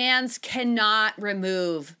as fans cannot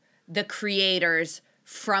remove the creators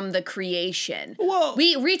from the creation. Whoa.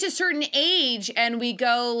 We reach a certain age and we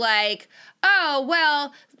go like, oh,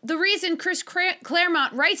 well, the reason Chris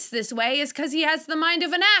Claremont writes this way is because he has the mind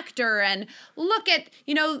of an actor. And look at,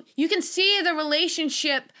 you can see the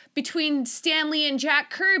relationship between Stan Lee and Jack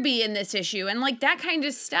Kirby in this issue and like that kind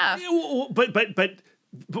of stuff.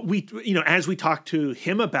 But we, as we talk to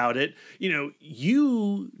him about it,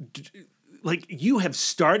 you have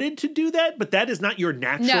started to do that, but that is not your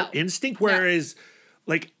natural instinct. Whereas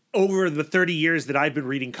like over the 30 years that I've been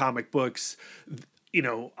reading comic books,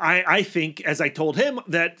 I think, as I told him,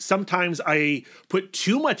 that sometimes I put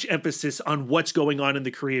too much emphasis on what's going on in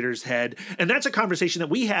the creator's head. And that's a conversation that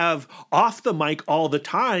we have off the mic all the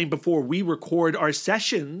time before we record our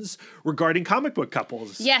sessions regarding comic book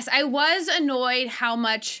couples. Yes, I was annoyed how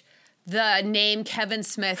much the name Kevin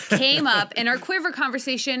Smith came up in our Quiver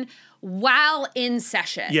conversation while in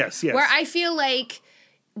session. Yes. Where I feel like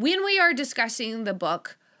when we are discussing the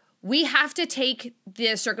book, we have to take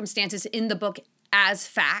the circumstances in the book as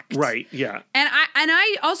fact. Right, yeah. And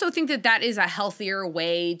I also think that is a healthier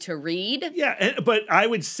way to read. Yeah, but I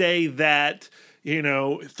would say that,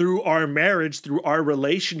 through our marriage, through our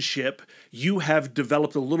relationship, you have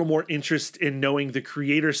developed a little more interest in knowing the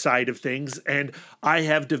creator side of things, and I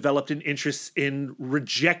have developed an interest in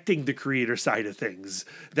rejecting the creator side of things,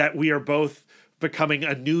 that we are both becoming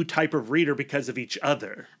a new type of reader because of each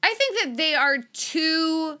other. I think that they are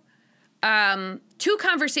two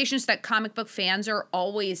conversations that comic book fans are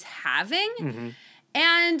always having. Mm-hmm.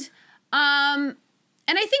 And I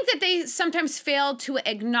think that they sometimes fail to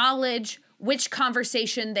acknowledge which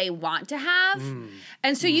conversation they want to have.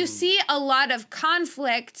 And so you see a lot of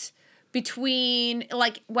conflict between,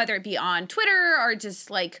 like, whether it be on Twitter or just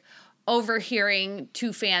like overhearing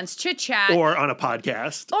two fans chit chat. Or on a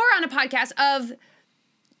podcast. Of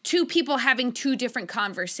two people having two different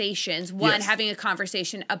conversations. One having a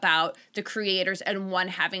conversation about the creators and one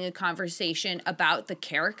having a conversation about the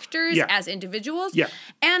characters as individuals. Yeah.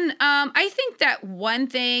 And I think that one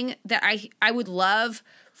thing that I would love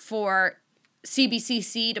for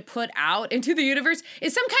CBCC to put out into the universe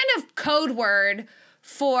is some kind of code word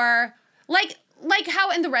for, like how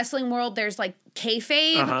in the wrestling world there's like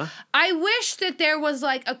kayfabe. Uh-huh. I wish that there was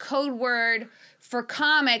like a code word for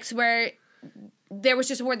comics where there was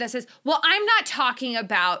just a word that says, well, I'm not talking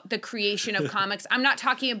about the creation of comics. I'm not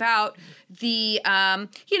talking about the,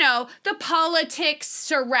 the politics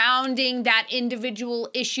surrounding that individual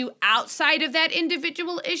issue outside of that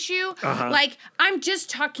individual issue. Uh-huh. Like, I'm just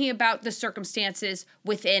talking about the circumstances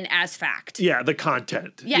within as fact. Yeah, the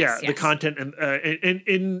content. Yes. The content,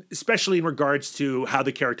 and especially in regards to how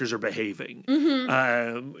the characters are behaving.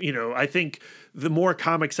 Mm-hmm. I think the more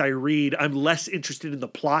comics I read, I'm less interested in the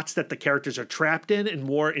plots that the characters are trapped in and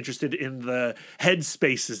more interested in the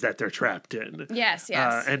headspaces that they're trapped in. Yes.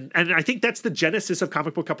 And I think that's the genesis of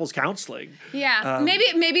comic book couples counseling. Yeah.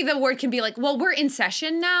 Maybe the word can be like, well, we're in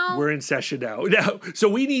session now. We're in session now. So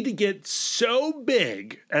we need to get so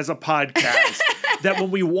big as a podcast that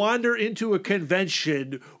when we wander into a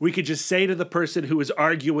convention, we could just say to the person who is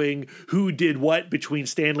arguing who did what between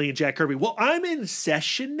Stan Lee and Jack Kirby, well, I'm in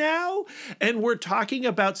session now, and we're talking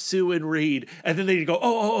about Sue and Reed. And then they go,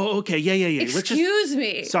 oh, okay, yeah. Excuse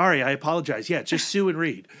me. Sorry, I apologize. Yeah, just Sue and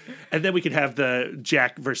Reed. And then we could have the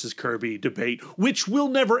Jack versus Kirby debate, which will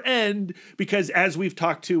never end because as we've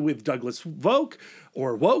talked to with Douglas Woke,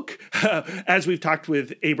 as we've talked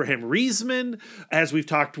with Abraham Reisman, as we've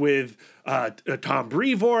talked with Tom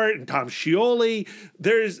Brevoort and Tom Scioli,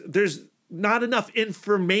 there's not enough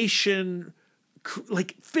information,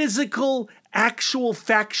 like physical, actual,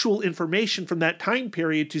 factual information from that time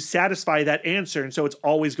period to satisfy that answer. And so it's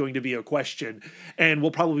always going to be a question. And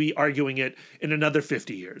we'll probably be arguing it in another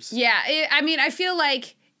 50 years. Yeah. I feel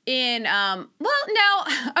like I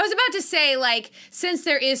was about to say, like, since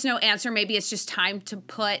there is no answer, maybe it's just time to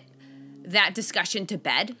put that discussion to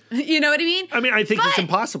bed. You know what I mean? I think it's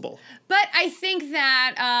impossible. But I think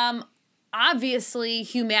that obviously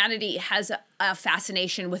humanity has a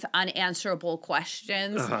fascination with unanswerable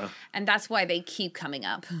questions, and that's why they keep coming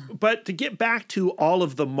up. But to get back to all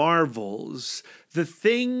of the Marvels, the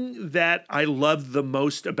thing that I love the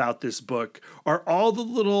most about this book are all the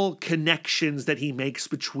little connections that he makes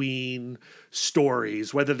between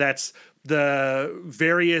stories, whether that's the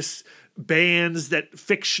various bands that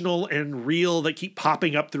fictional and real that keep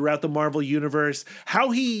popping up throughout the Marvel universe,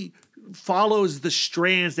 how he follows the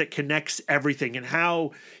strands that connects everything and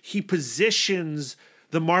how he positions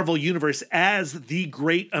the Marvel Universe as the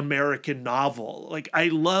great American novel. Like, I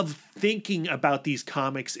love thinking about these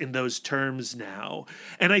comics in those terms now.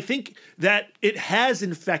 And I think that it has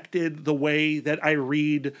infected the way that I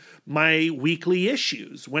read my weekly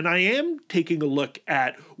issues. When I am taking a look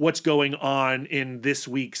at what's going on in this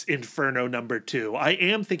week's Inferno #2, I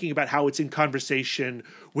am thinking about how it's in conversation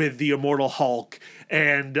with the Immortal Hulk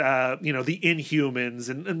and, the Inhumans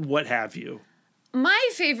and what have you. My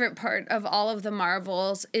favorite part of all of the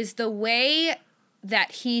Marvels is the way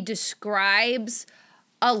that he describes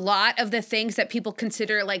a lot of the things that people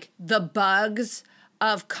consider like the bugs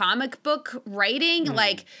of comic book writing,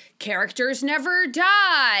 like characters never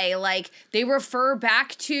die, like they refer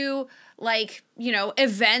back to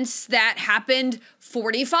events that happened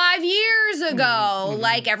 45 years ago.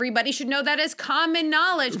 Like everybody should know that as common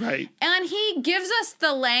knowledge. Right. And he gives us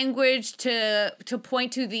the language to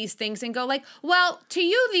point to these things and go like, well, to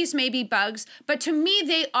you, these may be bugs, but to me,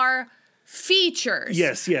 they are features.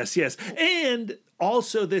 Yes. And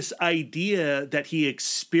also this idea that he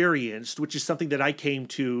experienced, which is something that I came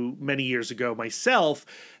to many years ago myself,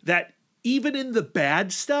 that even in the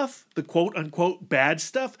bad stuff, the quote unquote bad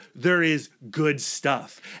stuff, there is good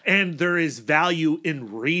stuff. And there is value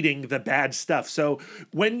in reading the bad stuff. So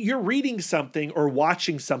when you're reading something or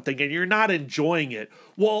watching something and you're not enjoying it,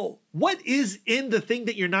 well, what is in the thing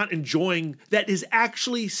that you're not enjoying that is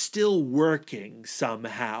actually still working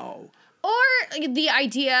somehow? Or the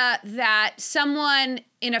idea that someone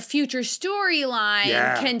in a future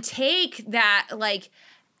storyline can take that like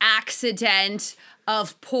accident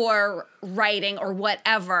of poor writing or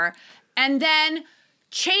whatever, and then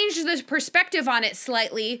change the perspective on it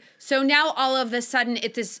slightly. So now all of a sudden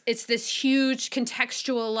it's this huge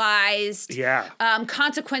contextualized,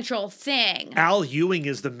 consequential thing. Al Ewing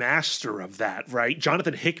is the master of that, right?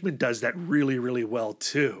 Jonathan Hickman does that really, really well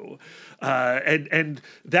too. And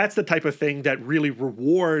that's the type of thing that really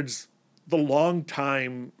rewards the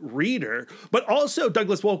longtime reader. But also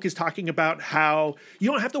Douglas Wolk is talking about how you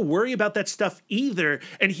don't have to worry about that stuff either.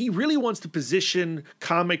 And he really wants to position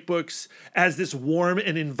comic books as this warm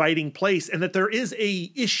and inviting place, and that there is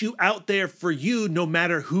a issue out there for you no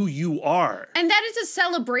matter who you are. And that is a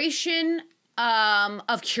celebration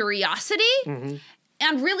of curiosity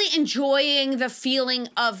and really enjoying the feeling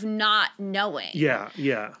of not knowing.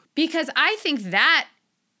 Yeah. Because I think that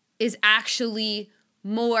is actually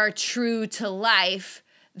more true to life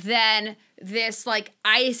than this like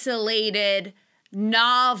isolated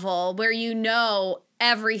novel where you know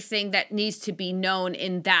everything that needs to be known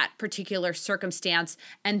in that particular circumstance,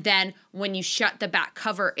 and then when you shut the back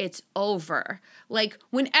cover, it's over. Like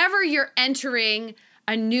whenever you're entering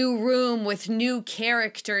a new room with new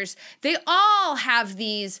characters, they all have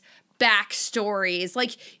these backstories.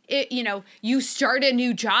 Like, you start a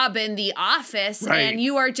new job in the office and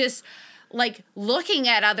you are just like looking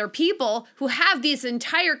at other people who have this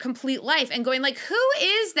entire complete life and going like, who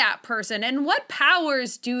is that person and what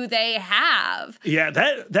powers do they have? Yeah,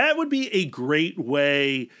 that would be a great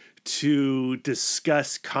way to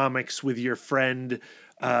discuss comics with your friend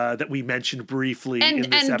that we mentioned briefly in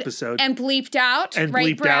this episode. And bleeped out, and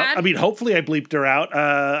right, bleeped Brad? out. I mean, hopefully I bleeped her out.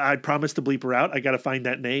 I promised to bleep her out. I got to find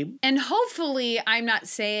that name. And hopefully I'm not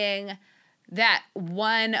saying that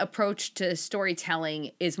one approach to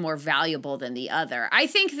storytelling is more valuable than the other. I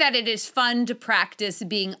think that it is fun to practice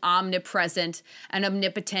being omnipresent and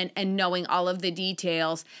omnipotent and knowing all of the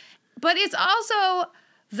details, but it's also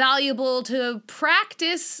valuable to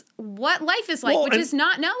practice what life is like, which is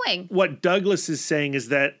not knowing. What Douglas is saying is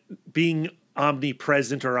that being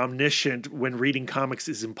omnipresent or omniscient when reading comics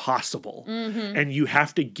is impossible. And you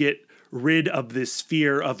have to get rid of this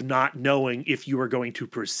fear of not knowing if you are going to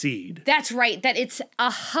proceed. That's right. That it's a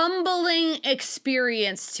humbling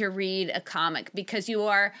experience to read a comic because you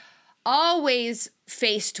are always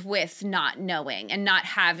faced with not knowing and not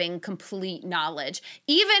having complete knowledge.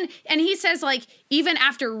 And he says like, even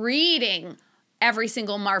after reading every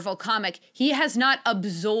single Marvel comic, he has not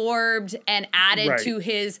absorbed and added to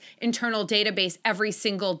his internal database every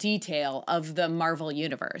single detail of the Marvel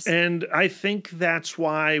universe. And I think that's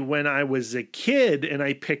why when I was a kid and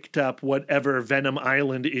I picked up whatever Venom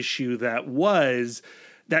Island issue that was,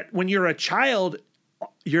 that when you're a child,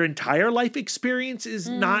 your entire life experience is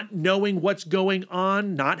not knowing what's going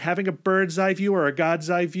on, not having a bird's eye view or a God's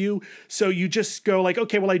eye view. So you just go like,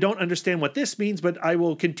 okay, well, I don't understand what this means, but I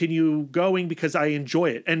will continue going because I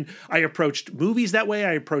enjoy it. And I approached movies that way.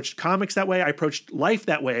 I approached comics that way. I approached life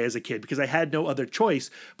that way as a kid because I had no other choice.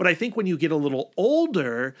 But I think when you get a little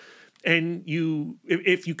older, And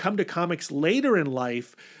if you come to comics later in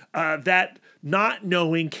life, that not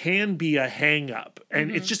knowing can be a hang up.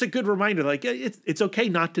 And it's just a good reminder, like, it's okay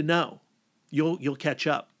not to know. You'll catch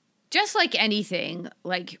up. Just like anything,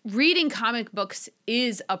 like reading comic books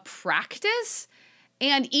is a practice.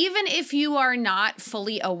 And even if you are not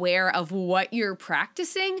fully aware of what you're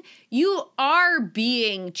practicing, you are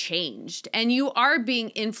being changed and you are being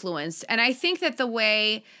influenced. And I think that the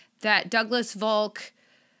way that Douglas Volk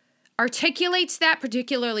articulates that,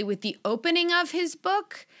 particularly with the opening of his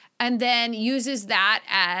book, and then uses that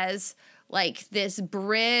as like this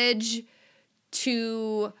bridge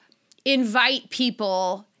to invite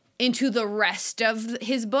people into the rest of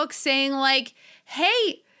his book, saying like,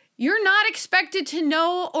 hey, you're not expected to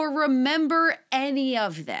know or remember any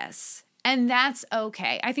of this. And that's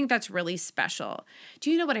okay. I think that's really special.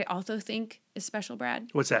 Do you know what I also think is special, Brad?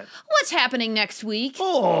 What's that? What's happening next week?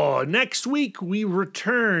 Oh, next week we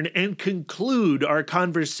return and conclude our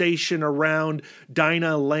conversation around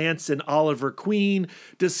Dinah Lance and Oliver Queen,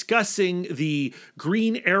 discussing the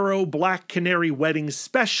Green Arrow Black Canary wedding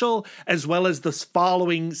special, as well as the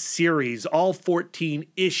following series, all 14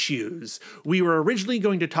 issues. We were originally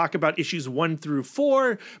going to talk about issues 1 through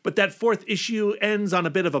 4, but that 4th issue ends on a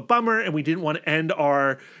bit of a bummer, and we didn't want to end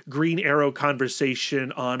our Green Arrow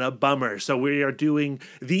conversation on a bummer. So we are doing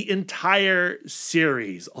the entire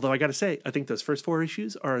series. Although I got to say, I think those first 4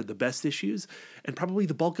 issues are the best issues, and probably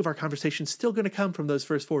the bulk of our conversation is still going to come from those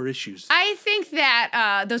first 4 issues. I think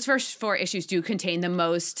that those first 4 issues do contain the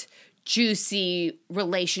most juicy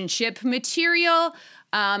relationship material.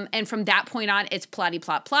 And from that point on, it's plotty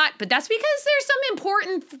plot. But that's because there's some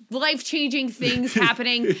important life-changing things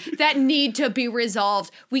happening that need to be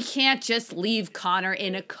resolved. We can't just leave Connor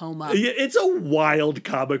in a coma. Yeah, it's a wild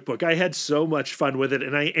comic book. I had so much fun with it,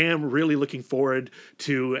 and I am really looking forward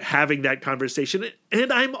to having that conversation.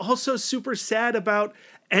 And I'm also super sad about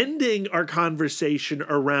ending our conversation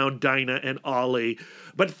around Dinah and Ollie.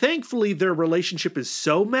 But thankfully, their relationship is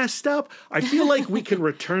so messed up, I feel like we can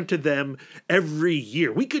return to them every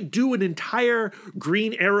year. We could do an entire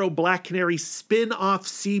Green Arrow Black Canary spin-off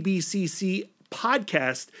CBCC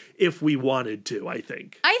podcast if we wanted to, I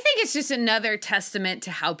think. I think it's just another testament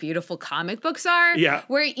to how beautiful comic books are. Yeah.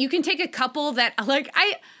 Where you can take a couple that, like,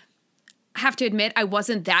 I have to admit, I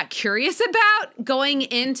wasn't that curious about going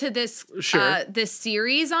into this this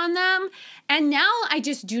series on them. And now I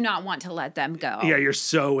just do not want to let them go. Yeah, you're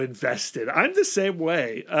so invested. I'm the same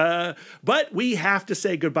way. But we have to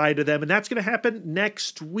say goodbye to them, and that's going to happen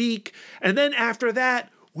next week. And then after that,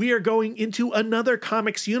 we are going into another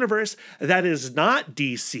comics universe that is not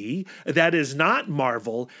DC, that is not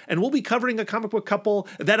Marvel, and we'll be covering a comic book couple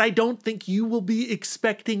that I don't think you will be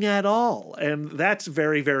expecting at all. And that's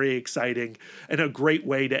very, very exciting and a great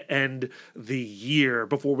way to end the year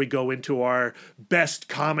before we go into our best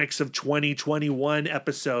comics of 2021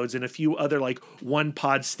 episodes and a few other like one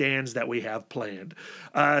pod stands that we have planned.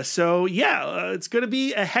 It's going to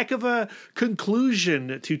be a heck of a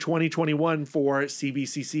conclusion to 2021 for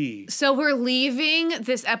CBCC. So we're leaving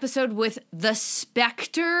this episode with the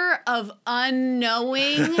specter of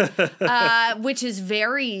unknowing, which is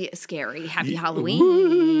very scary. Happy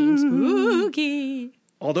Halloween. Spooky.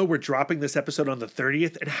 Although we're dropping this episode on the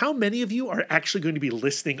 30th, and how many of you are actually going to be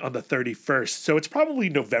listening on the 31st? So it's probably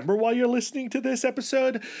November while you're listening to this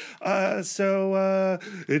episode. It's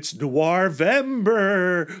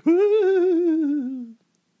Noir-vember.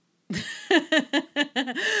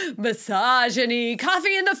 Misogyny,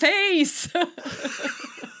 coffee in the face.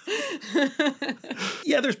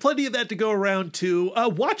 Yeah, there's plenty of that to go around too.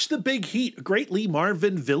 Watch The Big Heat, a great Lee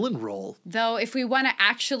Marvin villain role. Though if we want to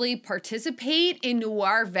actually participate in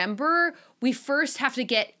Noir-vember, we first have to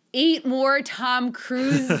get 8 more Tom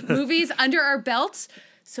Cruise movies under our belts.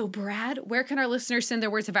 So, Brad, where can our listeners send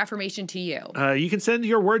their words of affirmation to you? You can send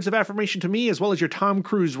your words of affirmation to me as well as your Tom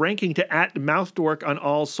Cruise ranking to @MouthDork on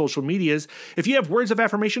all social medias. If you have words of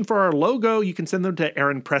affirmation for our logo, you can send them to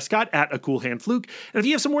Aaron Prescott @ACoolHandFluke. And if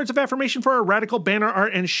you have some words of affirmation for our radical banner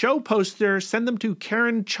art and show poster, send them to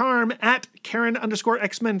Karen Charm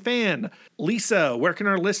 @Karen_XMenFan. Lisa, where can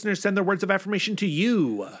our listeners send their words of affirmation to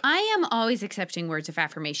you? I am always accepting words of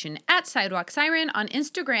affirmation @SidewalkSiren on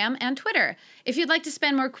Instagram and Twitter. If you'd like to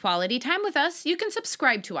spend more quality time with us, you can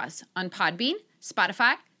subscribe to us on Podbean,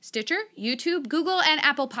 Spotify, Stitcher, YouTube, Google, and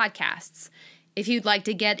Apple Podcasts. If you'd like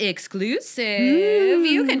to get exclusive,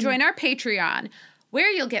 you can join our Patreon. where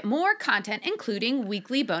you'll get more content, including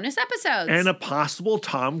weekly bonus episodes. And a possible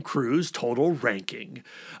Tom Cruise total ranking.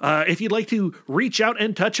 If you'd like to reach out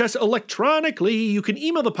and touch us electronically, you can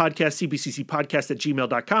email the podcast,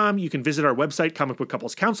 cbccpodcast@gmail.com. You can visit our website,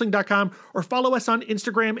 comicbookcouplescounseling.com, or follow us on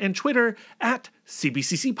Instagram and Twitter at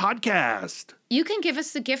CBCC Podcast. You can give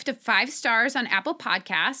us the gift of 5 stars on Apple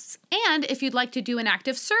Podcasts. And if you'd like to do an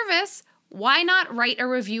active service, why not write a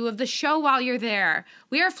review of the show while you're there?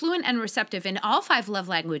 We are fluent and receptive in all 5 love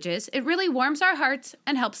languages. It really warms our hearts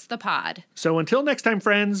and helps the pod. So until next time,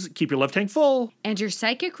 friends, keep your love tank full. And your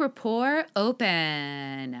psychic rapport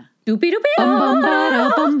open. Doopy doopy. Bum bum ba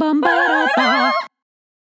da bum bum ba da ba.